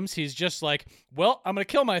symptoms. He's just like, well, I'm gonna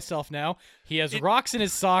kill myself now. He has rocks in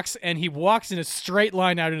his socks and he walks in a straight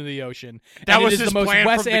line out into the ocean. That and was it is his the most plan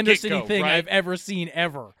Wes from the Anderson get-go, thing right? I've ever seen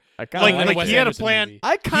ever. I kinda Like, in a Wes he had a Anderson plan. movie.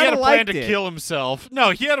 I He kind had of a plan liked to it. kill himself. No,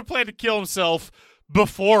 he had a plan to kill himself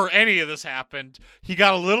before any of this happened. He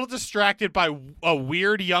got a little distracted by a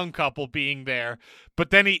weird young couple being there,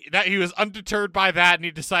 but then he was undeterred by that and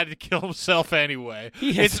he decided to kill himself anyway.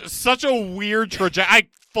 It's such a weird trajectory. I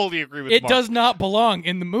fully agree with It Mark. does not belong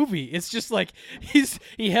in the movie. It's just like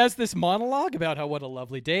he has this monologue about how what a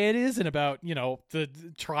lovely day it is and about, the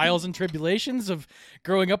trials and tribulations of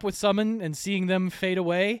growing up with someone and seeing them fade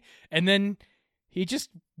away. And then he just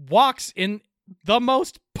walks in the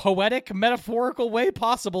most poetic, metaphorical way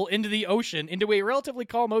possible into the ocean, into a relatively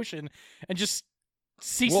calm ocean, and just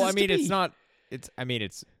ceases Well, I mean, to be. it's not.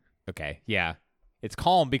 it's okay. Yeah. It's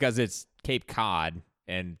calm because it's Cape Cod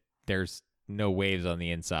and there's no waves on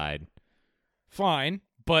the inside. Fine,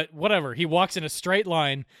 but whatever. He walks in a straight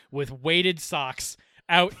line with weighted socks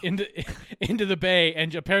out into the bay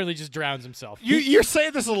and apparently just drowns himself. You're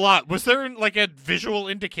saying this a lot. Was there like a visual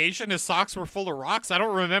indication his socks were full of rocks? I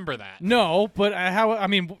don't remember that. No, but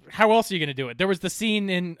how else are you going to do it? There was the scene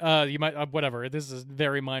in whatever. This is a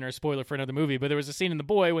very minor spoiler for another movie, but there was a scene in The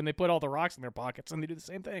Boy when they put all the rocks in their pockets and they do the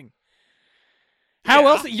same thing. How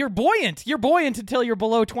else? You're buoyant. You're buoyant until you're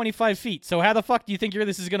below 25 feet. So how the fuck do you think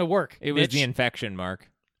this is going to work? It was the infection, Mark.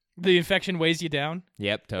 The infection weighs you down?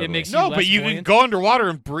 Yep, totally. It makes you No, less but you buoyant? can go underwater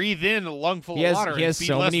and breathe in a lung full of water. He has and be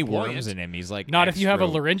so less many buoyant. worms in him. He's like Not if you have a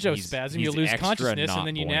extra- laryngospasm. You he's lose extra consciousness, not and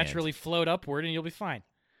then you buoyant. naturally float upward, and you'll be fine.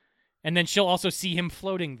 And then she'll also see him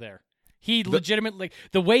floating there. He legitimately,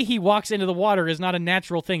 the way he walks into the water is not a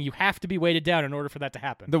natural thing. You have to be weighted down in order for that to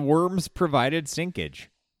happen. The worms provided sinkage.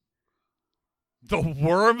 The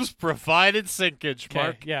worms provided sinkage,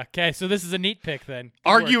 Mark. Okay, yeah. Okay, so this is a neat pick then. Good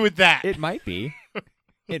Argue work. with that. It might be.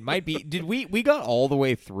 It might be. Did we got all the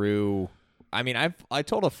way through? I mean, I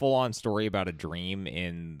told a full on story about a dream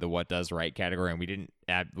in the What Does Right category, and we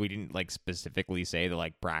didn't like specifically say that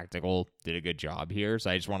like Practical did a good job here. So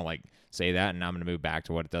I just want to like say that, and I'm gonna move back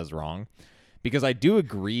to What It Does Wrong, because I do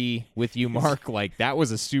agree with you, Mark. Like that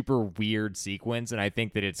was a super weird sequence, and I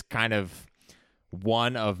think that it's kind of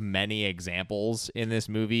one of many examples in this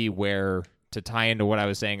movie where, to tie into what I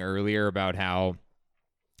was saying earlier about how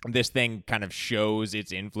this thing kind of shows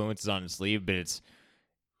its influences on its sleeve, but it's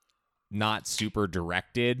not super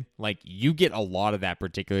directed. Like you get a lot of that,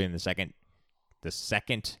 particularly in the second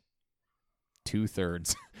 2/3,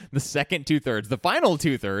 the final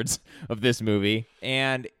 2/3 of this movie,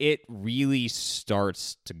 and it really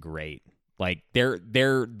starts to grate. Like the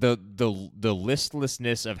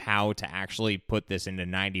listlessness of how to actually put this into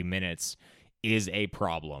 90 minutes is a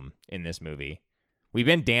problem in this movie. We've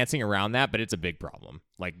been dancing around that, but it's a big problem.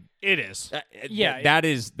 Like It is.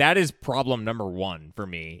 that is problem number one for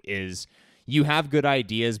me. Is you have good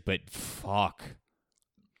ideas, but fuck,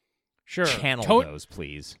 Sure. channel those,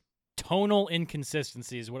 please. Tonal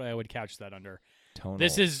inconsistency is what I would couch that under. Tonal.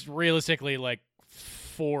 This is realistically like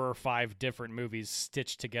 4 or 5 different movies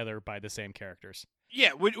stitched together by the same characters.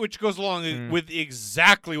 Yeah, which goes along with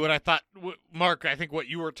exactly what I thought, Mark. I think what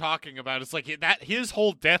you were talking about is like that his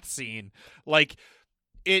whole death scene, like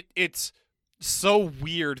it's so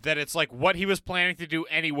weird that it's like what he was planning to do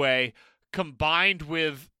anyway, combined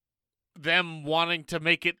with them wanting to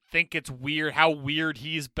make it think it's weird how weird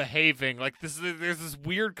he's behaving. Like there's this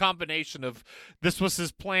weird combination of this was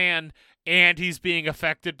his plan and he's being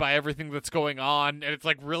affected by everything that's going on, and it's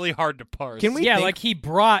like really hard to parse. Can we? Yeah, think- like he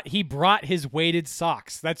brought his weighted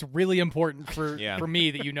socks. That's really important for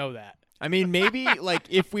me that you know that. I mean, maybe like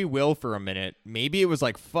if we will for a minute, maybe it was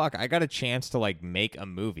like, fuck, I got a chance to like make a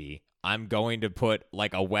movie. I'm going to put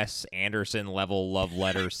like a Wes Anderson level love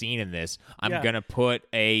letter scene in this. I'm going to put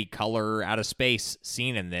a Color Out of Space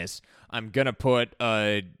scene in this. I'm going to put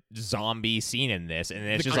a zombie scene in this. And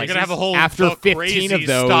it's just like, have a whole after The 15 Crazy of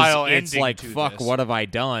those, style it's ending like, to fuck, this. what have I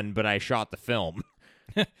done? But I shot the film.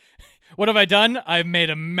 What have I done? I've made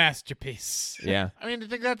a masterpiece. Yeah. I mean, I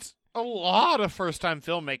think that's a lot of first-time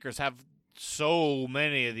filmmakers have so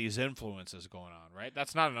many of these influences going on, right?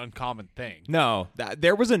 That's not an uncommon thing. No,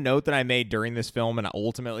 there was a note that I made during this film, and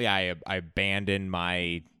ultimately I abandoned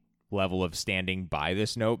my level of standing by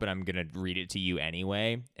this note, but I'm going to read it to you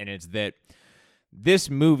anyway. And it's that this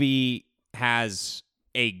movie has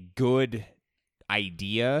a good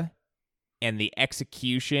idea, and the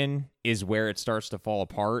execution is where it starts to fall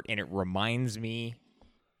apart, and it reminds me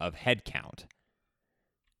of Headcount.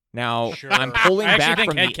 Now, Sure. I'm pulling I back actually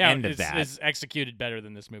from think the Headcount end of that. is executed better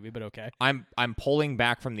than this movie, but okay. I'm pulling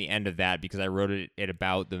back from the end of that because I wrote it at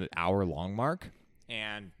about the hour-long mark,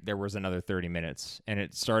 and there was another 30 minutes, and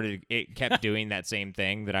it kept doing that same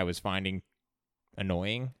thing that I was finding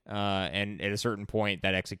annoying, and at a certain point,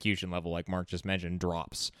 that execution level, like Mark just mentioned,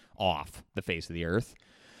 drops off the face of the earth.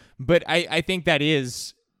 But I think that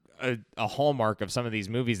is a hallmark of some of these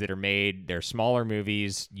movies that are made. They're smaller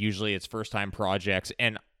movies. Usually it's first-time projects,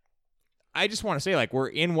 and I just want to say, like, we're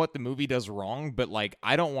in What the Movie Does Wrong, but, like,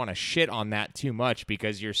 I don't want to shit on that too much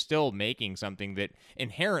because you're still making something that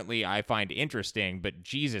inherently I find interesting, but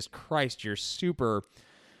Jesus Christ, you're super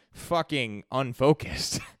fucking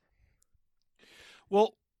unfocused.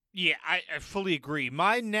 Well, yeah, I fully agree.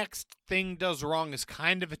 My next thing does wrong is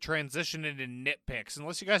kind of a transition into nitpicks.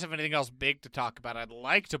 Unless you guys have anything else big to talk about, I'd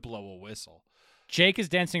like to blow a whistle. Jake is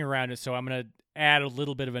dancing around it, so I'm going to add a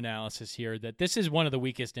little bit of analysis here that this is one of the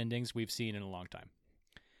weakest endings we've seen in a long time.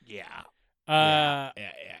 Yeah.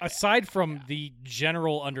 Aside from the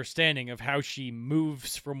general understanding of how she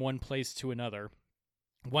moves from one place to another,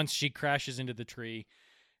 once she crashes into the tree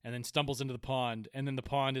and then stumbles into the pond, and then the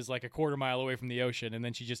pond is like a quarter mile away from the ocean, and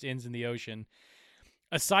then she just ends in the ocean.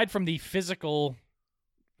 Aside from the physical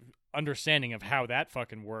understanding of how that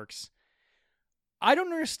fucking works, I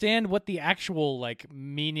don't understand what the actual like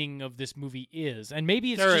meaning of this movie is. And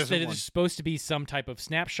maybe it's just that it's supposed to be some type of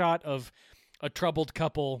snapshot of a troubled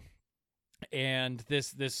couple and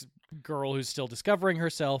this girl who's still discovering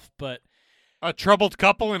herself, but a troubled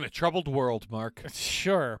couple in a troubled world, Mark.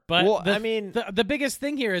 Sure, but the biggest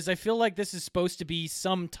thing here is I feel like this is supposed to be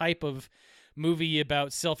some type of movie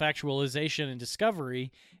about self-actualization and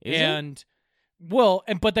discovery,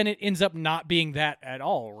 but then it ends up not being that at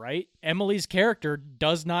all, right? Emily's character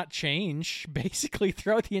does not change basically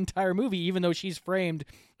throughout the entire movie, even though she's framed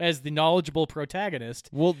as the knowledgeable protagonist.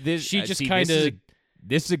 Well, she just kind of.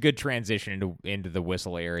 This is a good transition into the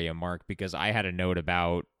whistle area, Mark, because I had a note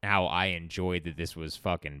about how I enjoyed that this was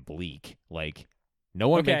fucking bleak. Like, no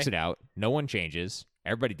one makes it out. No one changes.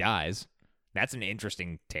 Everybody dies. That's an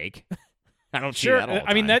interesting take. I don't see that all the time.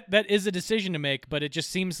 I mean, that is a decision to make, but it just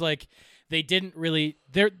seems like they didn't really...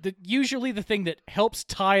 Usually the thing that helps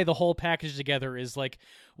tie the whole package together is like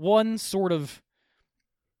one sort of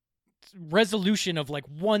resolution of like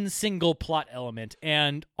one single plot element,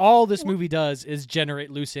 and all this movie does is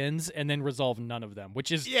generate loose ends and then resolve none of them,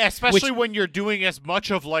 which is especially when you're doing as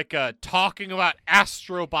much of like talking about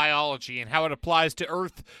astrobiology and how it applies to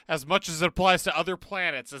Earth as much as it applies to other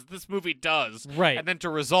planets as this movie does, right? And then to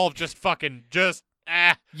resolve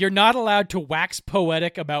you're not allowed to wax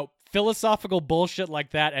poetic about philosophical bullshit like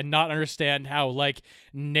that and not understand how like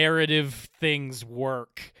narrative things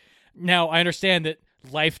work. Now I understand that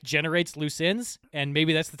life generates loose ends, and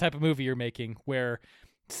maybe that's the type of movie you're making where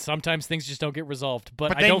sometimes things just don't get resolved.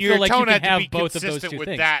 But I don't feel like you can have both of those two with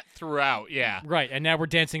things. That throughout, yeah. Right, and now we're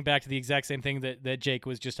dancing back to the exact same thing that Jake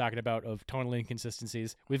was just talking about of tonal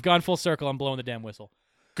inconsistencies. We've gone full circle. I'm blowing the damn whistle.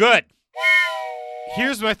 Good.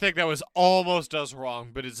 Here's my thing that was almost as wrong,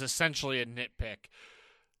 but is essentially a nitpick.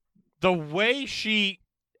 The way she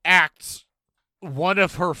acts, one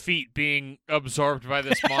of her feet being absorbed by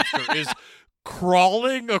this monster is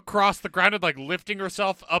crawling across the ground and like lifting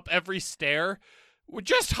herself up every stair.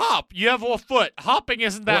 Just hop. You have a foot. Hopping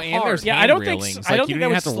isn't that hard. Yeah, I don't think I don't think that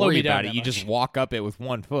would have to slow worry me down about it. that You much. just walk up it with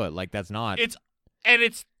one foot. Like that's not.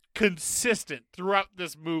 It's consistent throughout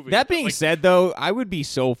this movie. That being said, though, I would be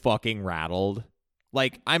so fucking rattled.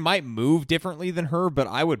 Like, I might move differently than her, but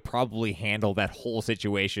I would probably handle that whole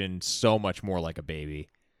situation so much more like a baby.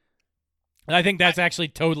 And I think that's actually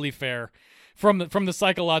totally fair. From the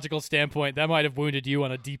psychological standpoint, that might have wounded you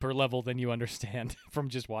on a deeper level than you understand from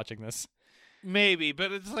just watching this. Maybe,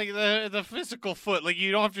 but it's like the physical foot. Like,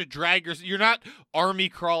 you don't have to drag you're not army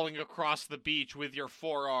crawling across the beach with your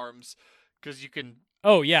forearms because you can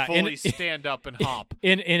fully stand up and hop.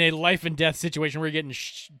 In a life and death situation where you're getting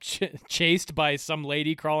chased by some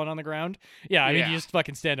lady crawling on the ground. Yeah, I mean, you just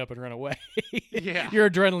fucking stand up and run away. Yeah. Your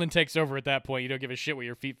adrenaline takes over at that point. You don't give a shit what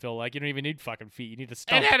your feet feel like. You don't even need fucking feet. You need to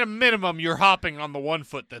stomp. And at a minimum, you're hopping on the one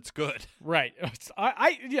foot that's good. Right.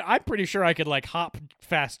 I'm pretty sure I could like hop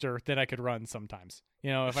faster than I could run sometimes. You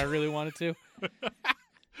know, if I really wanted to.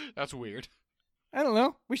 That's weird. I don't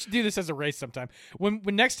know. We should do this as a race sometime. When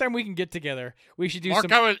next time we can get together, we should do Mark,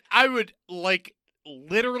 some... I would like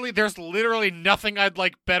literally. There's literally nothing I'd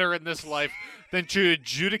like better in this life than to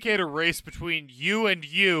adjudicate a race between you and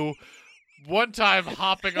you. One time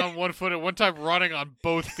hopping on one foot and one time running on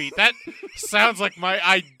both feet. That sounds like my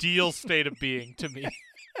ideal state of being to me.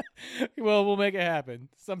 Well, we'll make it happen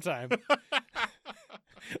sometime.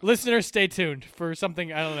 Listeners, stay tuned for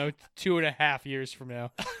something, I don't know, 2.5 years from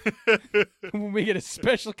now. When we get a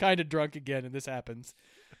special kind of drunk again and this happens.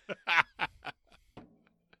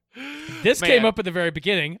 This came up at the very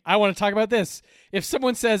beginning. I want to talk about this. If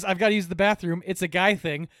someone says, I've got to use the bathroom, it's a guy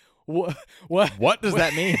thing. What does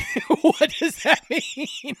that mean? What does that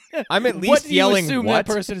mean? I'm at least what do you yelling assume what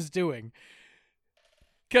that person is doing?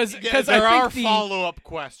 Because there are follow-up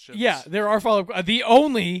questions. Yeah, there are follow-up. The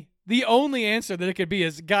only answer that it could be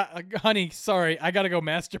is, honey, sorry, I gotta go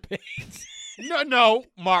masturbate. No,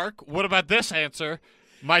 Mark. What about this answer?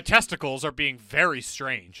 My testicles are being very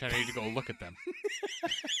strange. I need to go look at them.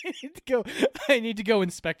 I need to go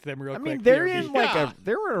inspect them real quick. I mean, they're in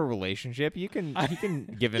they're in a relationship. He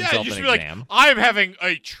can give himself an exam. Like, I'm having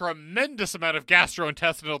a tremendous amount of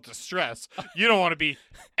gastrointestinal distress. You don't want to be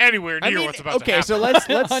anywhere near what's about to happen. So let's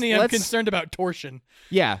honey, I'm concerned about torsion.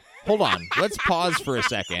 Yeah, hold on. Let's pause for a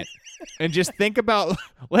second and just think about.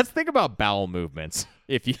 Let's think about bowel movements.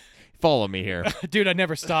 If you follow me here, dude, I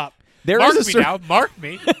never stop. Mark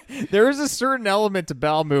me. There is a certain element to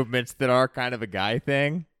bowel movements that are kind of a guy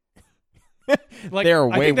thing. Like, they are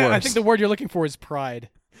way worse. I think the word you're looking for is pride.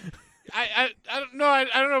 I don't know. I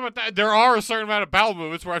don't know about that. There are a certain amount of bowel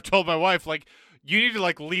movements where I've told my wife, like, you need to,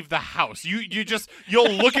 like, leave the house. You'll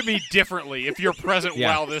look at me differently if you're present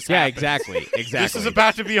while this happens. Exactly. This is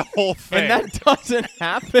about to be a whole thing. And that doesn't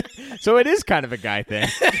happen. So it is kind of a guy thing.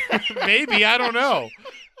 Maybe, I don't know.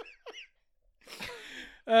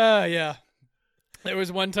 Yeah. There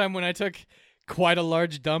was one time when I took quite a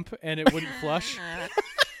large dump and it wouldn't flush.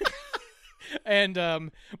 And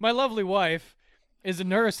my lovely wife is a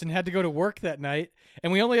nurse and had to go to work that night.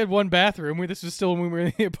 And we only had one bathroom. This was still when we were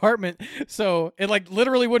in the apartment, so it like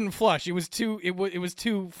literally wouldn't flush. It was too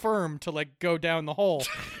too firm to like go down the hole.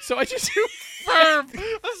 So I just firm.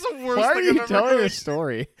 That's the worst Why thing are I've you ever telling heard. this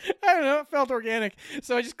story? I don't know. It felt organic.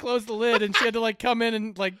 So I just closed the lid, and she had to like come in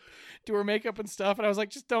and like do her makeup and stuff. And I was like,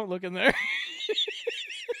 just don't look in there.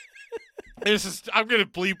 I'm gonna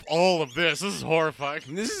bleep all of this. This is horrifying.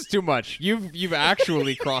 This is too much. You've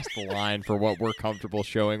actually crossed the line for what we're comfortable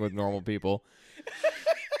showing with normal people.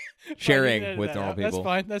 Sharing with normal people.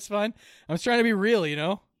 That's fine. I was trying to be real, you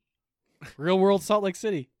know? Real world Salt Lake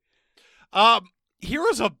City. Here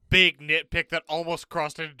was a big nitpick that almost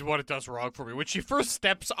crossed into what it does wrong for me. When she first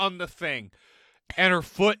steps on the thing and her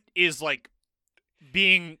foot is like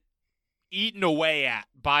being eaten away at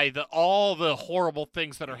by all the horrible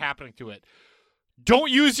things that are happening to it. Don't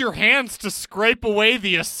use your hands to scrape away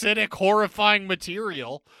the acidic, horrifying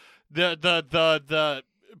material. The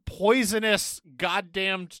poisonous,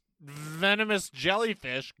 goddamned, venomous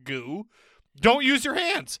jellyfish goo. Don't use your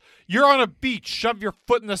hands. You're on a beach. Shove your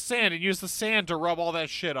foot in the sand and use the sand to rub all that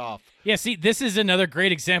shit off. Yeah, see, this is another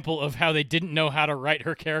great example of how they didn't know how to write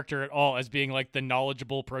her character at all as being like the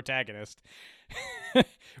knowledgeable protagonist. Because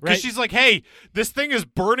right? she's like, hey, this thing is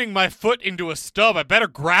burning my foot into a stub. I better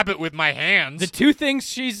grab it with my hands. The two things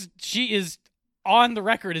she is on the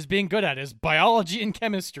record as being good at is biology and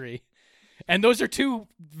chemistry. And those are two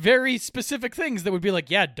very specific things that would be like,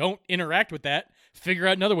 yeah, don't interact with that. Figure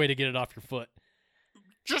out another way to get it off your foot.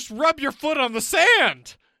 Just rub your foot on the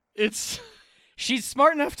sand. She's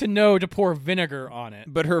smart enough to know to pour vinegar on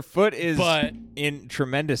it. But her foot is in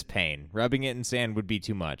tremendous pain. Rubbing it in sand would be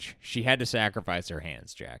too much. She had to sacrifice her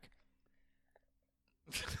hands, Jack.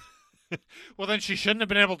 Well, then she shouldn't have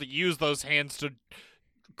been able to use those hands to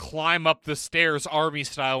climb up the stairs army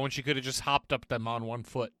style when she could have just hopped up them on one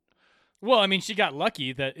foot. Well, I mean, she got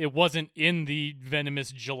lucky that it wasn't in the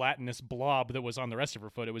venomous gelatinous blob that was on the rest of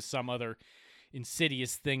her foot. It was some other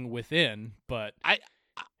insidious thing within, but I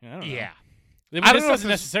don't know. Yeah. This doesn't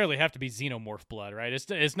necessarily have to be xenomorph blood, right?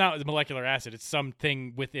 It's not the molecular acid. It's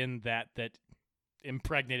something within that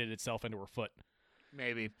impregnated itself into her foot.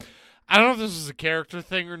 Maybe. I don't know if this is a character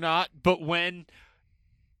thing or not, but when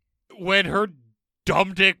her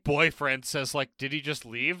dumb dick boyfriend says, like, did he just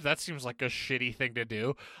leave? That seems like a shitty thing to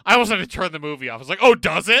do. I almost had to turn the movie off. I was like, oh,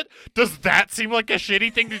 does it? Does that seem like a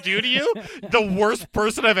shitty thing to do to you? The worst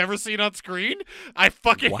person I've ever seen on screen? I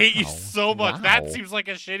fucking hate you so much. Wow. That seems like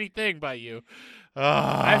a shitty thing by you.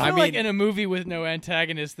 I feel like in a movie with no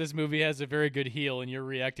antagonist, this movie has a very good heel, and you're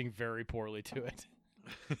reacting very poorly to it.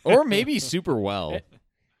 Or maybe super well.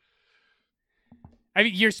 I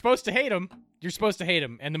mean, you're supposed to hate him. You're supposed to hate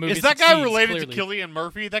him, and the movie is that guy succeeds, related clearly. to Cillian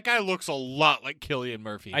Murphy? That guy looks a lot like Cillian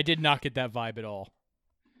Murphy. I did not get that vibe at all.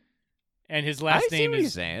 And his last name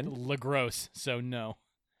is LaGrosse, so no.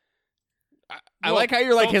 I like how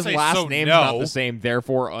you're like, his last so name's no. not the same,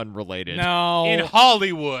 therefore unrelated. No. In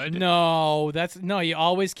Hollywood. No, you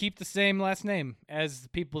always keep the same last name as the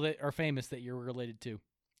people that are famous that you're related to.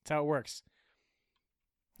 That's how it works.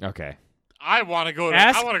 Okay. I want to go to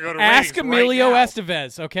Ask ratings Emilio right now.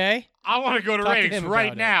 Estevez, okay? I want to go to Talk to ratings him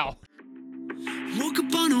right about it. now. Woke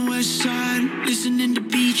up on the west side, listening to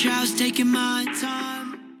Beach House, taking my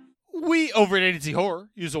time. We over at Agency Horror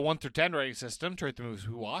use a 1 through 10 rating system to rate the movies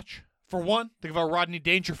we watch. For one, think of our Rodney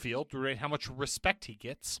Dangerfield to rate how much respect he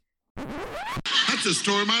gets. That's the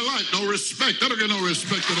story of my life. No respect. I don't get no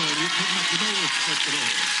respect at all. You put no respect at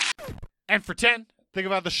all. And for 10, think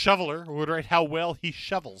about the Shoveler who would rate how well he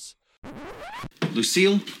shovels.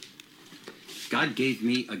 Lucille, God gave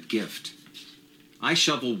me a gift. I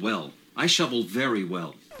shovel well. I shovel very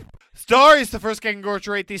well. Story is the first guy can go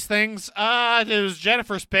to rate these things. It was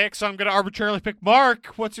Jennifer's pick, so I'm going to arbitrarily pick Mark.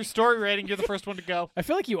 What's your story rating? You're the first one to go. I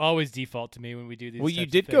feel like you always default to me when we do these. Well, you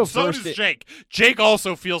types did of go things. So first. does Jake. Jake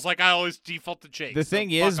also feels like I always default to Jake. The so thing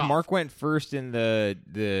fuck is, off. Mark went first in the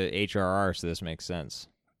HRR, so this makes sense.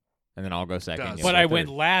 and then I'll go second. Does. you'll But go I third. went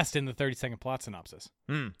last in the 30-second plot synopsis.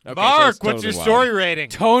 Okay, so Mark, it's what's your totally story wild. rating?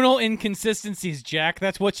 Tonal inconsistencies, Jack.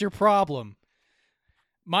 That's what's your problem.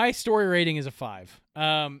 My story rating is a 5.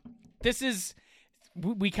 This is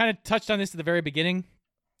we kind of touched on this at the very beginning.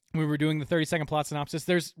 We were doing the 30-second plot synopsis.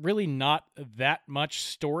 There's really not that much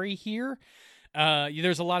story here.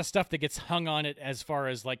 There's a lot of stuff that gets hung on it as far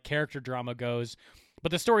as like character drama goes,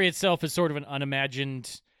 but the story itself is sort of an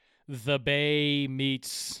unimagined The Bay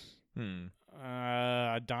meets Dawn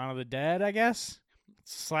of the Dead, I guess, /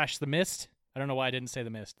 The Mist. I don't know why I didn't say The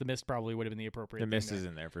Mist. The Mist probably would have been the appropriate. The mist thing is there.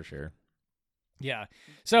 in there for sure. Yeah.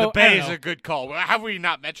 So The I Bay don't is know. a good call. Well, have we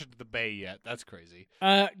not mentioned the Bay yet? That's crazy.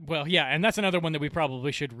 Well, yeah, and that's another one that we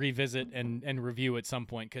probably should revisit and review at some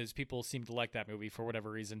point because people seem to like that movie for whatever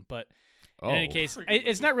reason. But in any case,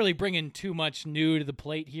 it's not really bringing too much new to the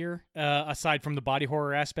plate here, aside from the body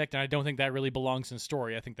horror aspect, and I don't think that really belongs in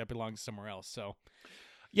story. I think that belongs somewhere else. So,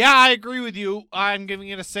 Yeah, I agree with you. I'm giving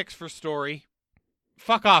it a 6 for story.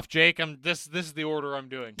 Fuck off, Jake. This is the order I'm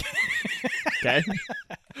doing. Okay.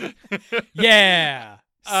 yeah,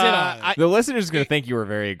 sit on it. The listener's going to think you were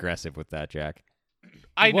very aggressive with that, Jack.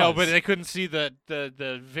 I know, was. but they couldn't see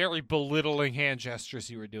the very belittling hand gestures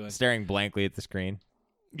you were doing. Staring blankly at the screen.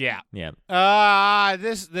 Yeah. Yeah.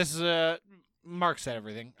 This Mark said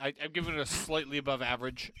everything. I'm giving it a slightly above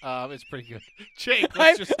average. It's pretty good. Jake,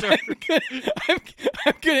 what's your story?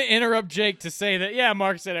 I'm gonna interrupt Jake to say that yeah,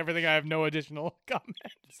 Mark said everything. I have no additional comments.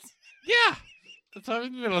 Yeah. That's how I'm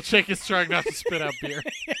in the middle. Jake is trying not to spit out beer.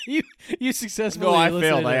 you successfully. No, I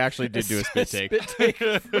elicited failed. I a- actually did do a spit take. spit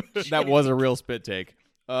take. That was a real spit take.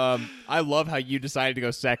 I love how you decided to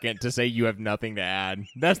go second to say you have nothing to add.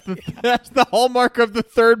 That's the hallmark of the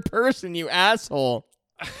third person, you asshole.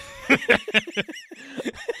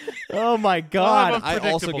 Oh my god. I'm I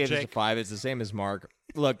also unpredictable, gave this a Jake. 5. It's the same as Mark.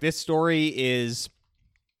 Look, this story is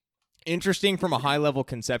interesting from a high level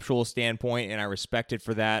conceptual standpoint, and I respect it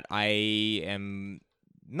for that. I am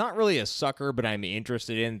not really a sucker, but I'm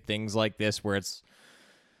interested in things like this where it's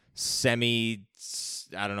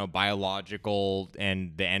biological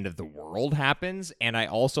and the end of the world happens. And I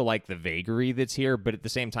also like the vagary that's here, but at the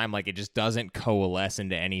same time, like, it just doesn't coalesce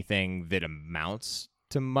into anything that amounts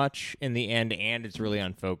to much in the end, and it's really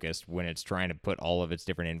unfocused when it's trying to put all of its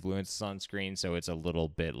different influences on screen, so it's a little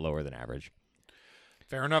bit lower than average.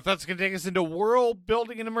 Fair enough. That's going to take us into world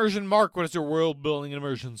building and immersion. Mark, what is your world building and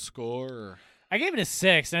immersion score? I gave it a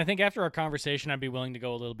 6, and I think after our conversation, I'd be willing to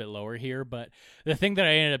go a little bit lower here. But the thing that I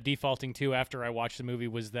ended up defaulting to after I watched the movie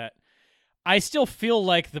was that I still feel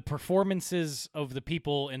like the performances of the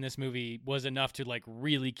people in this movie was enough to like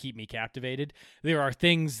really keep me captivated. There are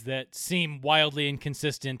things that seem wildly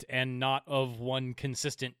inconsistent and not of one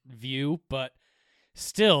consistent view, but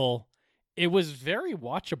still, it was very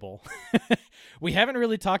watchable. We haven't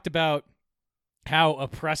really talked about how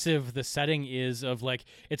oppressive the setting is of like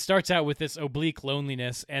it starts out with this oblique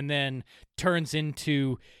loneliness and then turns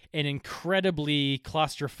into an incredibly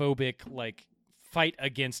claustrophobic like fight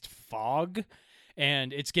against fog,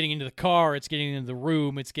 and it's getting into the car, it's getting into the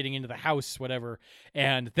room, it's getting into the house, whatever.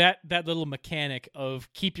 And that little mechanic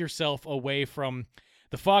of keep yourself away from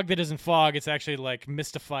the fog that isn't fog, it's actually like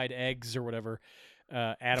mystified eggs or whatever.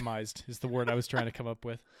 Atomized is the word I was trying to come up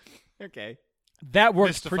with. Okay. That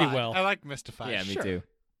works Mystified. pretty well. I like mystified. Yeah, me Sure. too.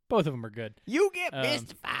 Both of them are good. You get Um,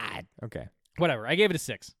 mystified. Okay. Whatever. I gave it a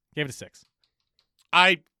 6.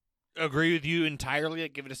 I agree with you entirely. I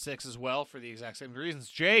give it a 6 as well for the exact same reasons.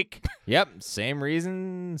 Jake. Yep, same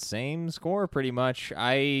reason, same score pretty much.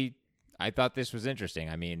 I thought this was interesting.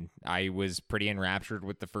 I mean, I was pretty enraptured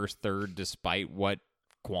with the first third despite what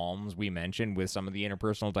qualms we mentioned with some of the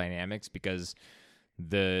interpersonal dynamics, because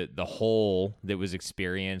the whole that was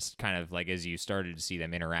experienced kind of like as you started to see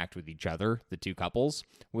them interact with each other, the two couples,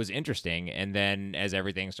 was interesting. And then as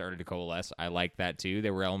everything started to coalesce, I liked that too.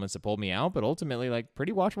 There were elements that pulled me out, but ultimately, like,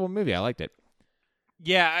 pretty watchable movie. I liked it.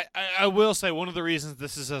 Yeah, I will say one of the reasons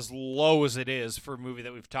this is as low as it is for a movie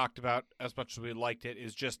that we've talked about as much as we liked it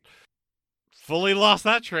is just fully lost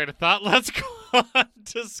that train of thought. Let's go on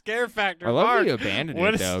to Scare Factor. I love Mark, that you abandoned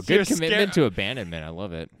what it, is though. your Good commitment to abandonment. I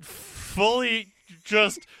love it. fully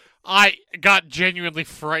just I got genuinely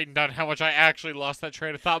frightened on how much I actually lost that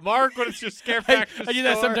train of thought. Mark, what is your Scare Factor? I do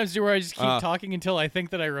that score? sometimes too, where I just keep talking until I think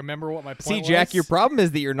that I remember what my point See, was. Jack, your problem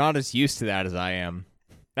is that you're not as used to that as I am.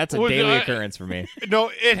 That's a Well, daily I- occurrence for me.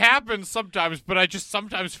 No, it happens sometimes, but I just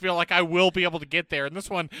sometimes feel like I will be able to get there. And this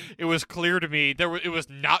one, it was clear to me it was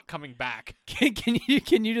not coming back. Can you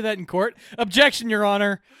do that in court? Objection, Your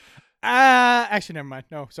Honor. Actually, never mind.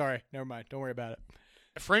 No, sorry, never mind. Don't worry about it.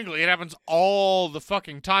 Frankly, it happens all the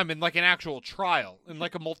fucking time in like an actual trial, in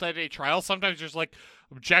like a multi-day trial. Sometimes there's like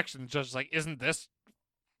objection. Just like, isn't this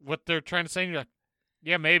what they're trying to say? And you're like,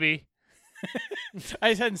 yeah, maybe. I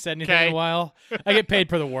just hadn't said anything in Okay. a while. I get paid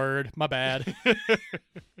per the word. My bad.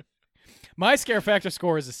 My scare factor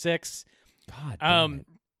score is a 6. God damn it.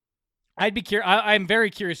 I'd be I'm very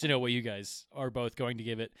curious to know what you guys are both going to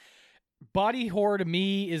give it. Body horror to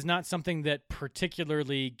me is not something that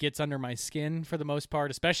particularly gets under my skin for the most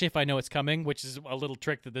part, especially if I know it's coming, which is a little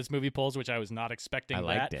trick that this movie pulls, which I was not expecting. I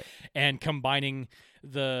liked it. And combining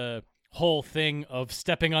the whole thing of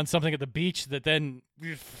stepping on something at the beach that then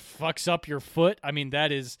fucks up your foot. I mean,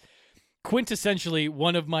 that is quintessentially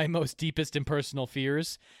one of my most deepest and personal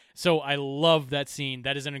fears. So I love that scene.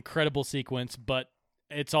 That is an incredible sequence, but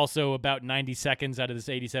it's also about 90 seconds out of this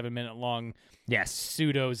 87-minute long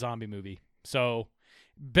pseudo zombie movie. So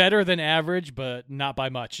better than average, but not by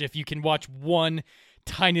much. If you can watch one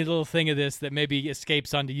tiny little thing of this that maybe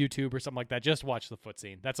escapes onto YouTube or something like that, just watch the foot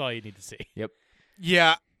scene. That's all you need to see. Yep.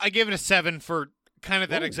 Yeah, I gave it a 7 for kind of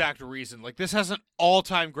that exact reason. Like, this has an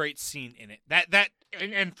all-time great scene in it.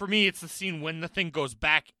 And for me, it's the scene when the thing goes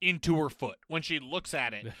back into her foot. When she looks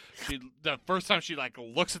at it, the first time she like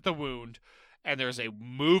looks at the wound, and there's a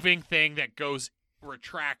moving thing that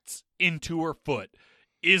retracts into her foot,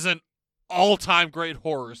 is an all-time great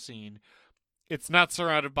horror scene. It's not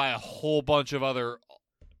surrounded by a whole bunch of other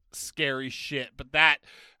scary shit, but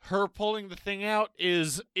her pulling the thing out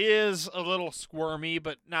is a little squirmy,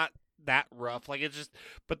 but not that rough. Like,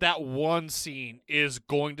 but that one scene is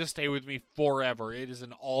going to stay with me forever. It is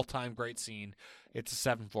an all-time great scene. It's a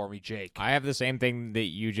 7 for me, Jake. I have the same thing that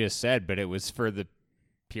you just said, but it was for the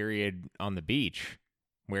period on the beach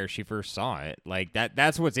where she first saw it. Like,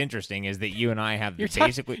 that's what's interesting, is that you and I have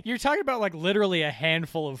basically... You're talking about, like, literally a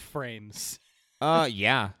handful of frames.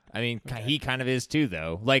 Yeah. I mean, he kind of is too,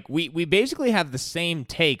 though. Like, we basically have the same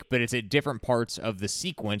take, but it's at different parts of the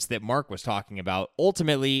sequence that Mark was talking about.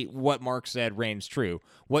 Ultimately, what Mark said reigns true.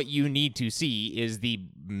 What you need to see is the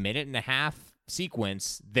 1.5-minute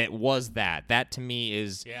sequence that was that. That, to me,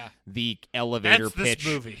 is the elevator pitch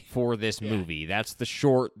for this movie. That's the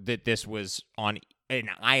short that this was on an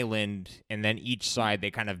island, and then each side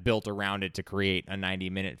they kind of built around it to create a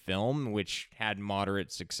 90-minute film, which had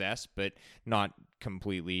moderate success, but not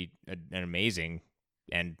completely an amazing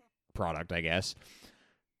end product, I guess.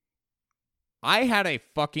 I had a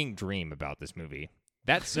fucking dream about this movie.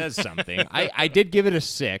 That says something. I did give it a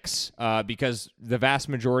 6 because the vast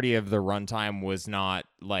majority of the runtime was not,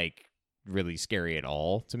 like, really scary at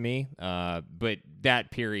all to me. But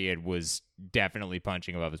that period was definitely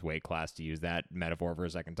punching above his weight class, to use that metaphor for a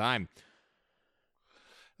second time.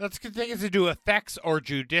 Let's continue to do effects or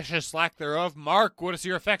judicious lack thereof. Mark, what is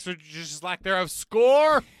your effects or judicious lack thereof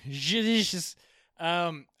score? Judicious.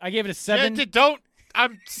 I gave it a 7. Don't.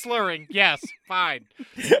 I'm slurring. Yes, fine.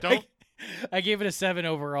 Don't. I gave it a 7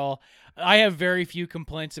 overall. I have very few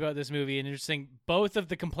complaints about this movie, and interesting, both of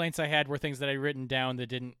the complaints I had were things that I'd written down that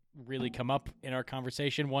didn't really come up in our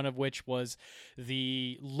conversation, one of which was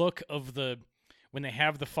the look of when they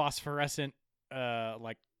have the phosphorescent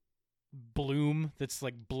like bloom that's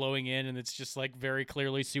like blowing in, and it's just like very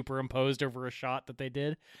clearly superimposed over a shot that they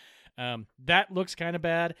did. That looks kind of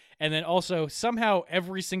bad. And then also, somehow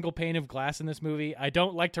every single pane of glass in this movie, I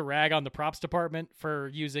don't like to rag on the props department for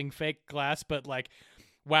using fake glass, but like,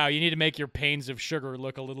 wow, you need to make your panes of sugar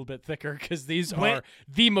look a little bit thicker, because these are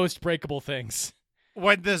the most breakable things.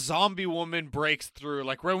 When the zombie woman breaks through,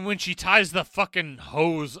 like when she ties the fucking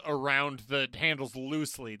hose around the handles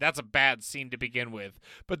loosely, that's a bad scene to begin with.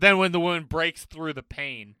 But then when the woman breaks through the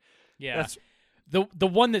pane, that's... The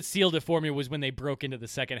one that sealed it for me was when they broke into the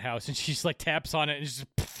second house, and she just like taps on it and it just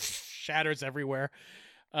shatters everywhere.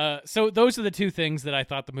 So those are the two things that I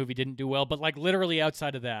thought the movie didn't do well. But like literally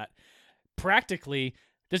outside of that, practically,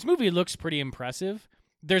 this movie looks pretty impressive.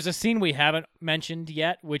 There's a scene we haven't mentioned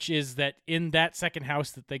yet, which is that in that second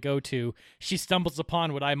house that they go to, she stumbles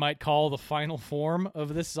upon what I might call the final form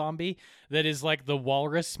of this zombie that is like the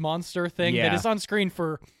walrus monster thing that is on screen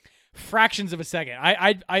for fractions of a second.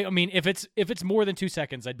 I mean, if it's more than 2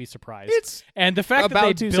 seconds, I'd be surprised. And the fact about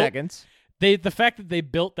that 2 seconds. The fact that they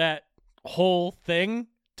built that whole thing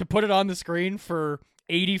to put it on the screen for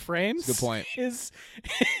 80 frames good point.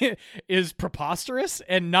 is preposterous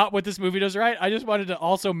and not what this movie does right. I just wanted to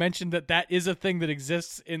also mention that is a thing that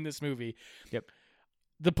exists in this movie. Yep.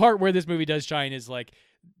 The part where this movie does shine is like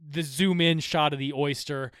the zoom in shot of the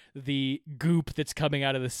oyster, the goop that's coming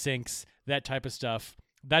out of the sinks, that type of stuff.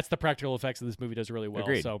 That's the practical effects that this movie does really well.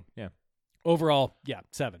 Agreed. So yeah, overall,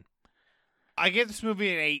 7. I gave this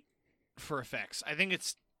movie an 8 for effects. I think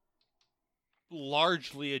it's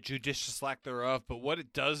largely a judicious lack thereof, but what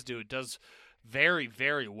it does do, it does very,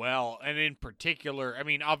 very well. And in particular, I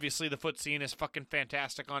mean, obviously the foot scene is fucking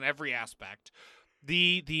fantastic on every aspect.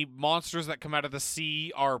 The monsters that come out of the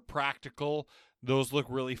sea are practical. Those look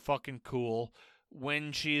really fucking cool.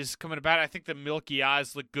 When she's coming about, I think the milky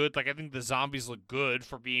eyes look good. Like, I think the zombies look good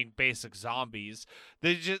for being basic zombies.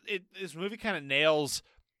 This movie kind of nails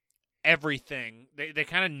everything. They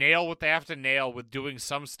kind of nail what they have to nail with doing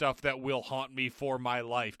some stuff that will haunt me for my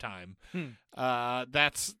lifetime.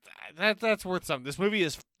 That's worth something. This movie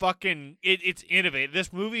is fucking it's innovative.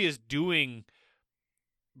 This movie is doing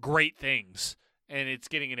great things, and it's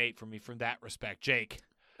getting an 8 from me from that respect. Jake.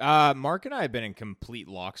 Mark and I have been in complete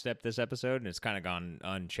lockstep this episode, and it's kind of gone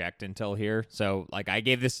unchecked until here. So, like, I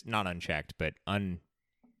gave this, not unchecked, but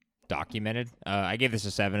undocumented. I gave this a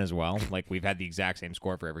 7 as well. Like, we've had the exact same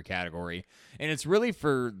score for every category. And it's really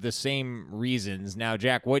for the same reasons. Now,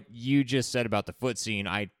 Jack, what you just said about the foot scene,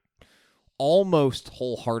 I almost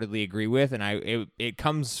wholeheartedly agree with, and it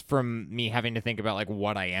comes from me having to think about, like,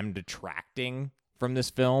 what I am detracting from this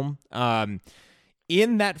film.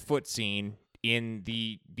 In that foot scene, in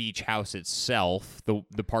the beach house itself,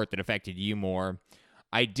 the part that affected you more,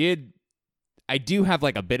 I do have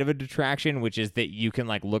like a bit of a detraction, which is that you can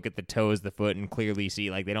like look at the toes of the foot and clearly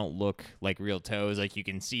see like they don't look like real toes. Like you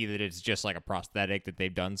can see that it's just like a prosthetic that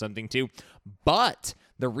they've done something to. But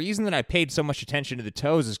the reason that I paid so much attention to the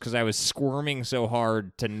toes is because I was squirming so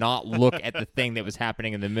hard to not look at the thing that was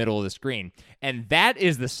happening in the middle of the screen. And that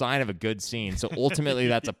is the sign of a good scene. So ultimately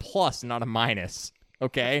that's a plus, not a minus.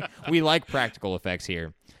 Okay? We like practical effects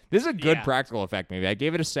here. This is a good practical effect movie. I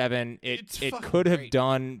gave it a 7. It could have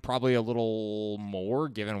done probably a little more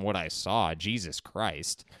given what I saw. Jesus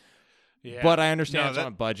Christ. Yeah. But I understand it's on a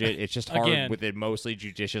budget. It's just hard with a mostly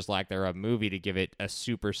judicious lack thereof movie to give it a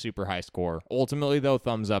super, super high score. Ultimately, though,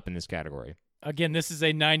 thumbs up in this category. Again, this is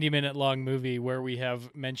a 90-minute long movie where we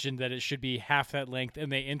have mentioned that it should be half that length,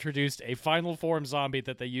 and they introduced a final form zombie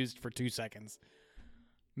that they used for 2 seconds.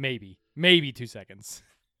 Maybe 2 seconds.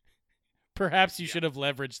 Perhaps you should have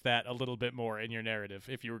leveraged that a little bit more in your narrative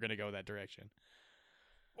if you were going to go that direction.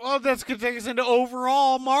 Well, that's going to take us into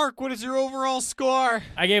overall. Mark, what is your overall score?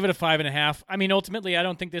 I gave it a 5.5. I mean, ultimately, I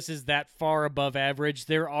don't think this is that far above average.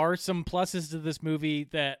 There are some pluses to this movie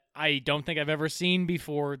that I don't think I've ever seen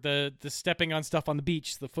before. The stepping on stuff on the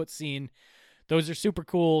beach, the foot scene, those are super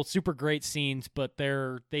cool, super great scenes, but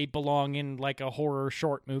they belong in like a horror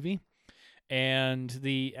short movie.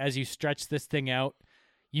 And as you stretch this thing out,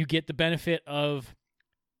 you get the benefit of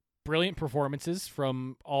brilliant performances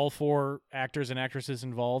from all 4 actors and actresses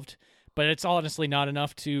involved, but it's honestly not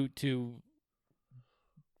enough to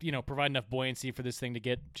provide enough buoyancy for this thing to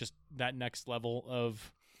get just that next level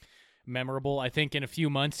of memorable. I think in a few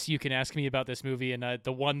months you can ask me about this movie, and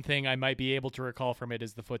the one thing I might be able to recall from it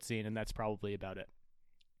is the foot scene, and that's probably about it.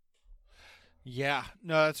 Yeah,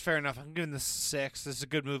 no, that's fair enough. I'm giving this a 6. This is a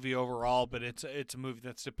good movie overall, but it's a movie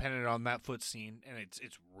that's dependent on that foot scene, and it's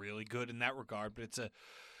really good in that regard. But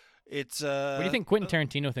it's What do you think Quentin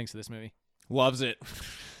Tarantino thinks of this movie? Loves it.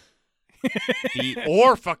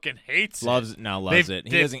 Or fucking hates loves it. No, loves it.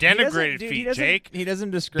 They've denigrated feet, Jake. He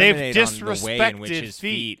doesn't discriminate They've on the way in which disrespected his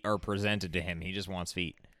feet are presented to him. He just wants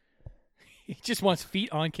feet. He just wants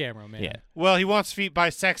feet on camera, man. Yeah. Well, he wants feet by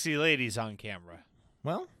sexy ladies on camera.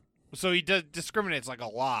 Well, so he discriminates like a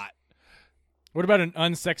lot. What about an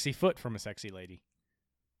unsexy foot from a sexy lady?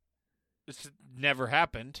 It's never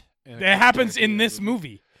happened. It happens in this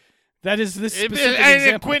movie. That is this specific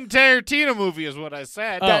example. A Quentin Tarantino movie is what I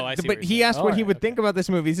said. I see. But he asked what he would think about this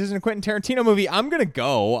movie. This isn't a Quentin Tarantino movie. I'm going to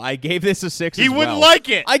go. I gave this a 6 He as wouldn't well. like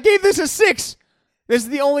it. I gave this a 6. This is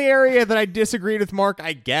the only area that I disagreed with Mark,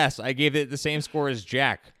 I guess. I gave it the same score as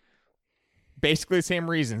Jack. Basically the same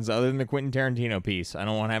reasons other than the Quentin Tarantino piece. I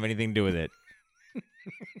don't want to have anything to do with it.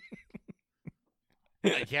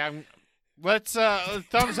 Let's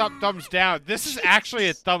thumbs up, thumbs down. This is actually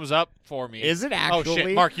a thumbs up for me. Is it actually? Oh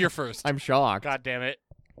shit, Mark, you're first. I'm shocked. God damn it.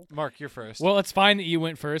 Mark, you're first. Well, it's fine that you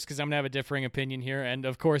went first because I'm going to have a differing opinion here. And,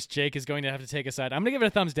 of course, Jake is going to have to take a side. I'm going to give it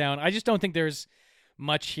a thumbs down. I just don't think there's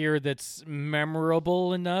much here that's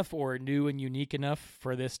memorable enough or new and unique enough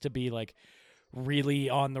for this to be, like, really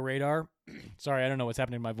on the radar. Sorry, I don't know what's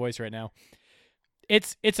happening to my voice right now.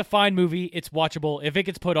 It's a fine movie. It's watchable. If it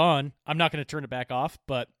gets put on, I'm not going to turn it back off.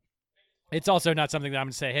 But it's also not something that I'm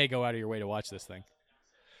going to say, hey, go out of your way to watch this thing.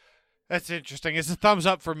 That's interesting. It's a thumbs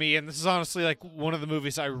up for me, and this is honestly like one of the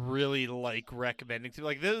movies I really like recommending to.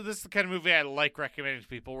 Like this is the kind of movie I like recommending to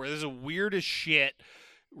people, where this is weird as shit,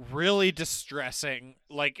 really distressing,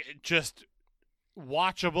 like just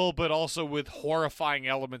watchable, but also with horrifying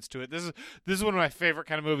elements to it. This is one of my favorite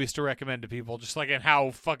kind of movies to recommend to people, just like in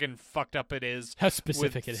how fucking fucked up it is. How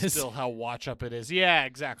specific with it is. Still how watch up it is. Yeah,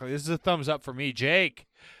 exactly. This is a thumbs up for me, Jake.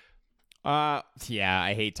 Yeah,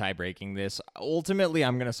 I hate tie breaking this. Ultimately,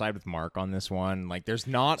 I'm gonna side with Mark on this one. Like, there's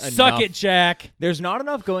not enough. Suck it, Jack. There's not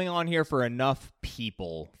enough going on here for enough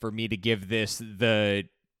people for me to give this the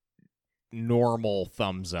normal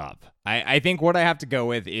thumbs up. I think what I have to go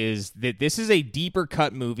with is that this is a deeper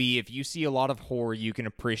cut movie. If you see a lot of horror, you can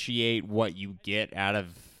appreciate what you get out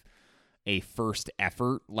of a first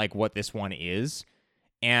effort like what this one is.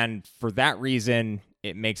 And for that reason,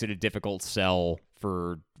 it makes it a difficult sell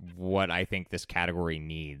for what I think this category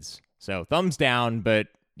needs. So thumbs down, but,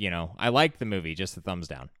 I like the movie, just the thumbs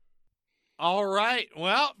down. All right.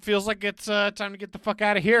 Well, feels like it's time to get the fuck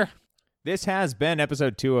out of here. This has been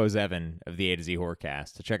episode 207 of the A to Z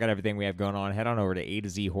Horrorcast. To check out everything we have going on, head on over to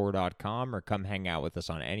atozhorror.com or come hang out with us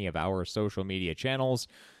on any of our social media channels.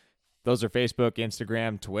 Those are Facebook,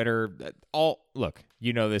 Instagram, Twitter. Look,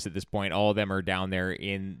 you know this at this point. All of them are down there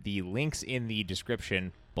in the links in the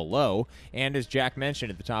description below. And as Jack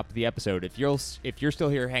mentioned at the top of the episode, if you're still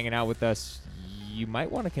here hanging out with us, you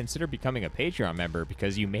might want to consider becoming a Patreon member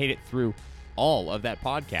because you made it through all of that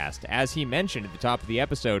podcast. As he mentioned at the top of the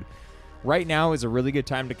episode, right now is a really good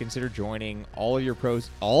time to consider joining. All of your pros,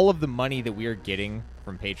 all of the money that we are getting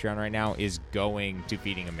from Patreon right now is going to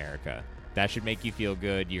Feeding America. That should make you feel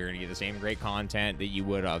good. You're going to get the same great content that you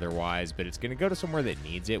would otherwise, but it's going to go to somewhere that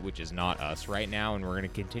needs it, which is not us right now, and we're going to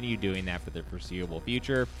continue doing that for the foreseeable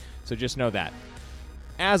future. So just know that.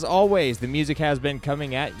 As always, the music has been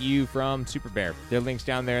coming at you from Super Bear. There are links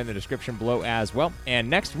down there in the description below as well. And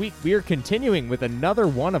next week, we are continuing with another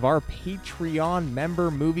one of our Patreon member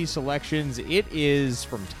movie selections. It is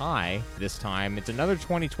from Ty this time. It's another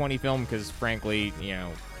 2020 film because, frankly,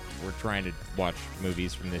 we're trying to watch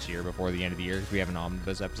movies from this year before the end of the year because we have an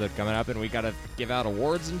omnibus episode coming up and we got to give out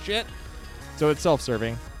awards and shit. So it's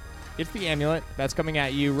self-serving. It's The Amulet. That's coming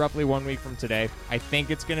at you roughly 1 week from today. I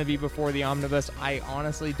think it's going to be before the omnibus. I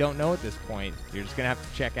honestly don't know at this point. You're just going to have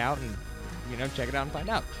to check out and, check it out and find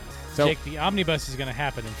out. So, Jake, the omnibus is going to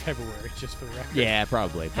happen in February, just for the record. Yeah,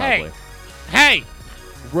 probably. Hey!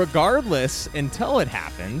 Regardless, until it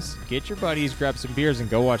happens, get your buddies, grab some beers, and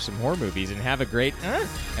go watch some horror movies, and have a great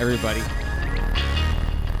everybody.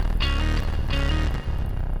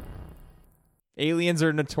 Aliens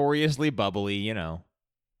are notoriously bubbly,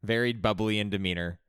 very bubbly in demeanor.